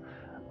more?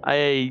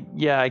 I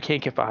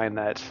can't get behind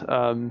that.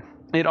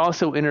 It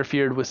also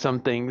interfered with some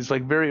things,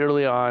 like very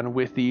early on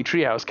with the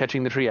treehouse,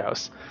 catching the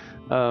treehouse.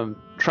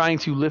 Trying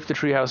to lift the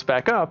treehouse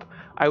back up,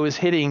 I was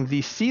hitting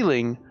the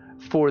ceiling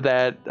for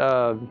that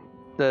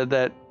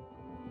that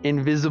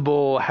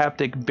invisible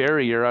haptic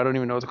barrier. I don't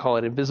even know what to call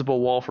it,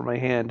 invisible wall for my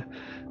hand,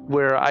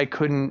 where I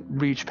couldn't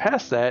reach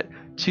past that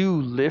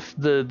to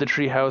lift the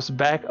treehouse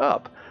back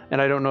up.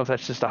 And I don't know if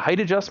that's just a height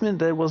adjustment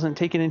that wasn't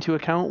taken into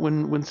account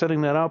when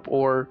setting that up,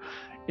 or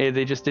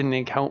they just didn't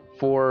account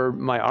for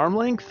my arm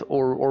length,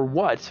 or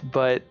what.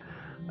 But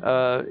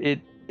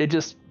it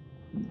just,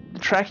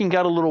 tracking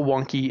got a little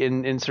wonky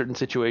in certain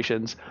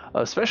situations,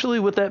 especially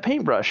with that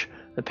paintbrush.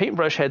 The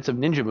paintbrush had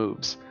some ninja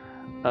moves.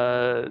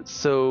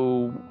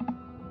 So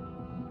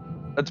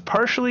it's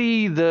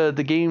partially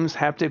the game's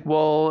haptic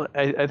wall.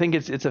 I think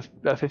it's a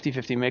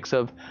 50-50 mix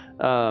of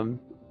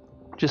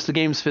just the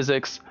game's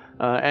physics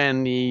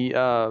and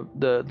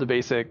the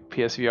basic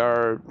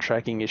PSVR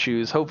tracking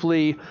issues.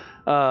 Hopefully,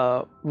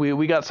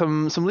 we got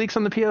some leaks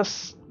on the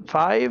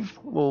PS5.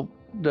 Well,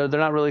 they're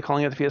not really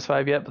calling it the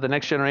PS5 yet, but the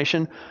next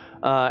generation.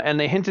 And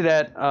they hinted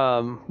at,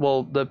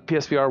 the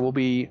PSVR will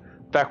be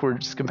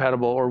backwards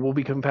compatible, or will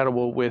be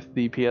compatible with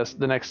the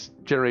next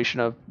generation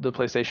of the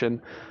PlayStation.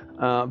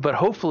 But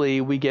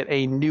hopefully we get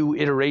a new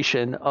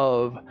iteration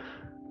of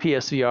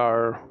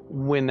PSVR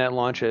when that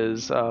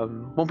launches.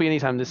 Won't be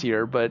anytime this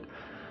year, but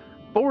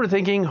we're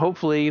thinking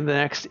hopefully the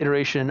next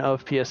iteration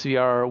of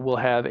PSVR will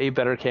have a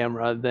better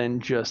camera than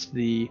just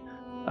the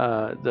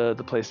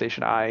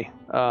PlayStation Eye.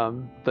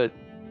 But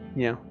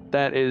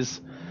that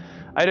is,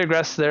 I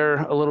digress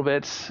there a little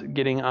bit,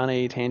 getting on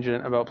a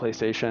tangent about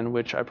PlayStation,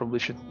 which I probably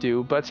shouldn't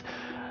do. But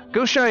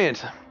Ghost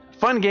Giant,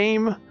 fun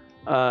game.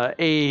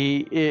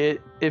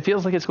 It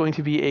feels like it's going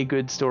to be a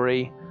good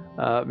story.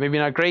 Maybe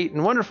not great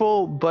and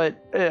wonderful,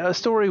 but a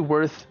story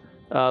worth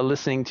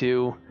listening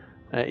to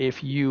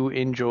if you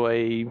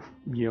enjoy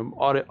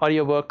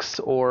audiobooks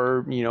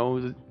or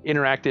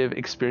interactive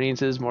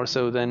experiences more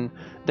so than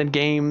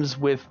games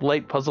with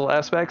light puzzle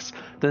aspects.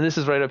 Then this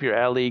is right up your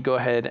alley. Go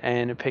ahead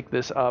and pick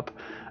this up.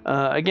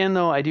 Again,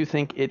 though, I do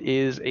think it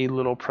is a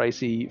little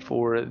pricey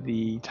for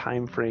the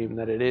time frame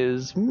that it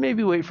is.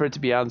 Maybe wait for it to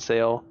be on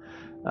sale.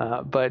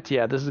 But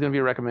yeah, this is going to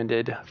be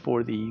recommended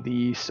for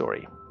the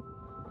story.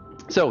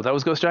 So that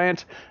was Ghost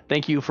Giant.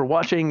 Thank you for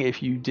watching.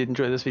 If you did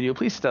enjoy this video,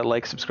 please hit that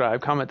like,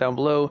 subscribe, comment down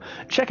below.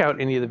 Check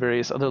out any of the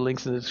various other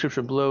links in the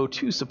description below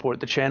to support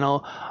the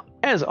channel.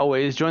 As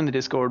always, join the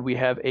Discord. We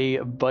have a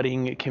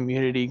budding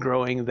community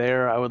growing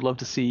there. I would love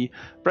to see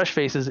fresh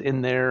faces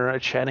in there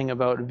chatting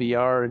about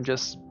VR and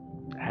just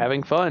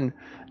having fun.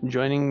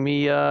 Joining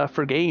me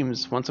for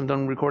games. Once I'm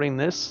done recording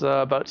this,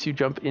 about to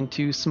jump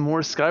into some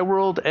more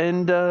Skyworld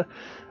and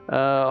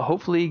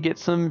hopefully get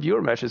some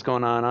viewer matches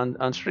going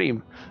on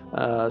stream.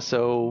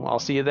 So I'll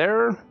see you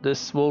there.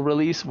 This will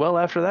release well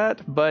after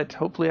that, but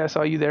hopefully I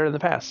saw you there in the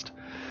past.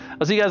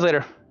 I'll see you guys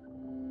later.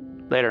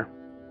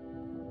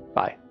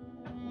 Bye.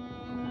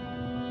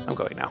 I'm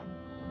going now.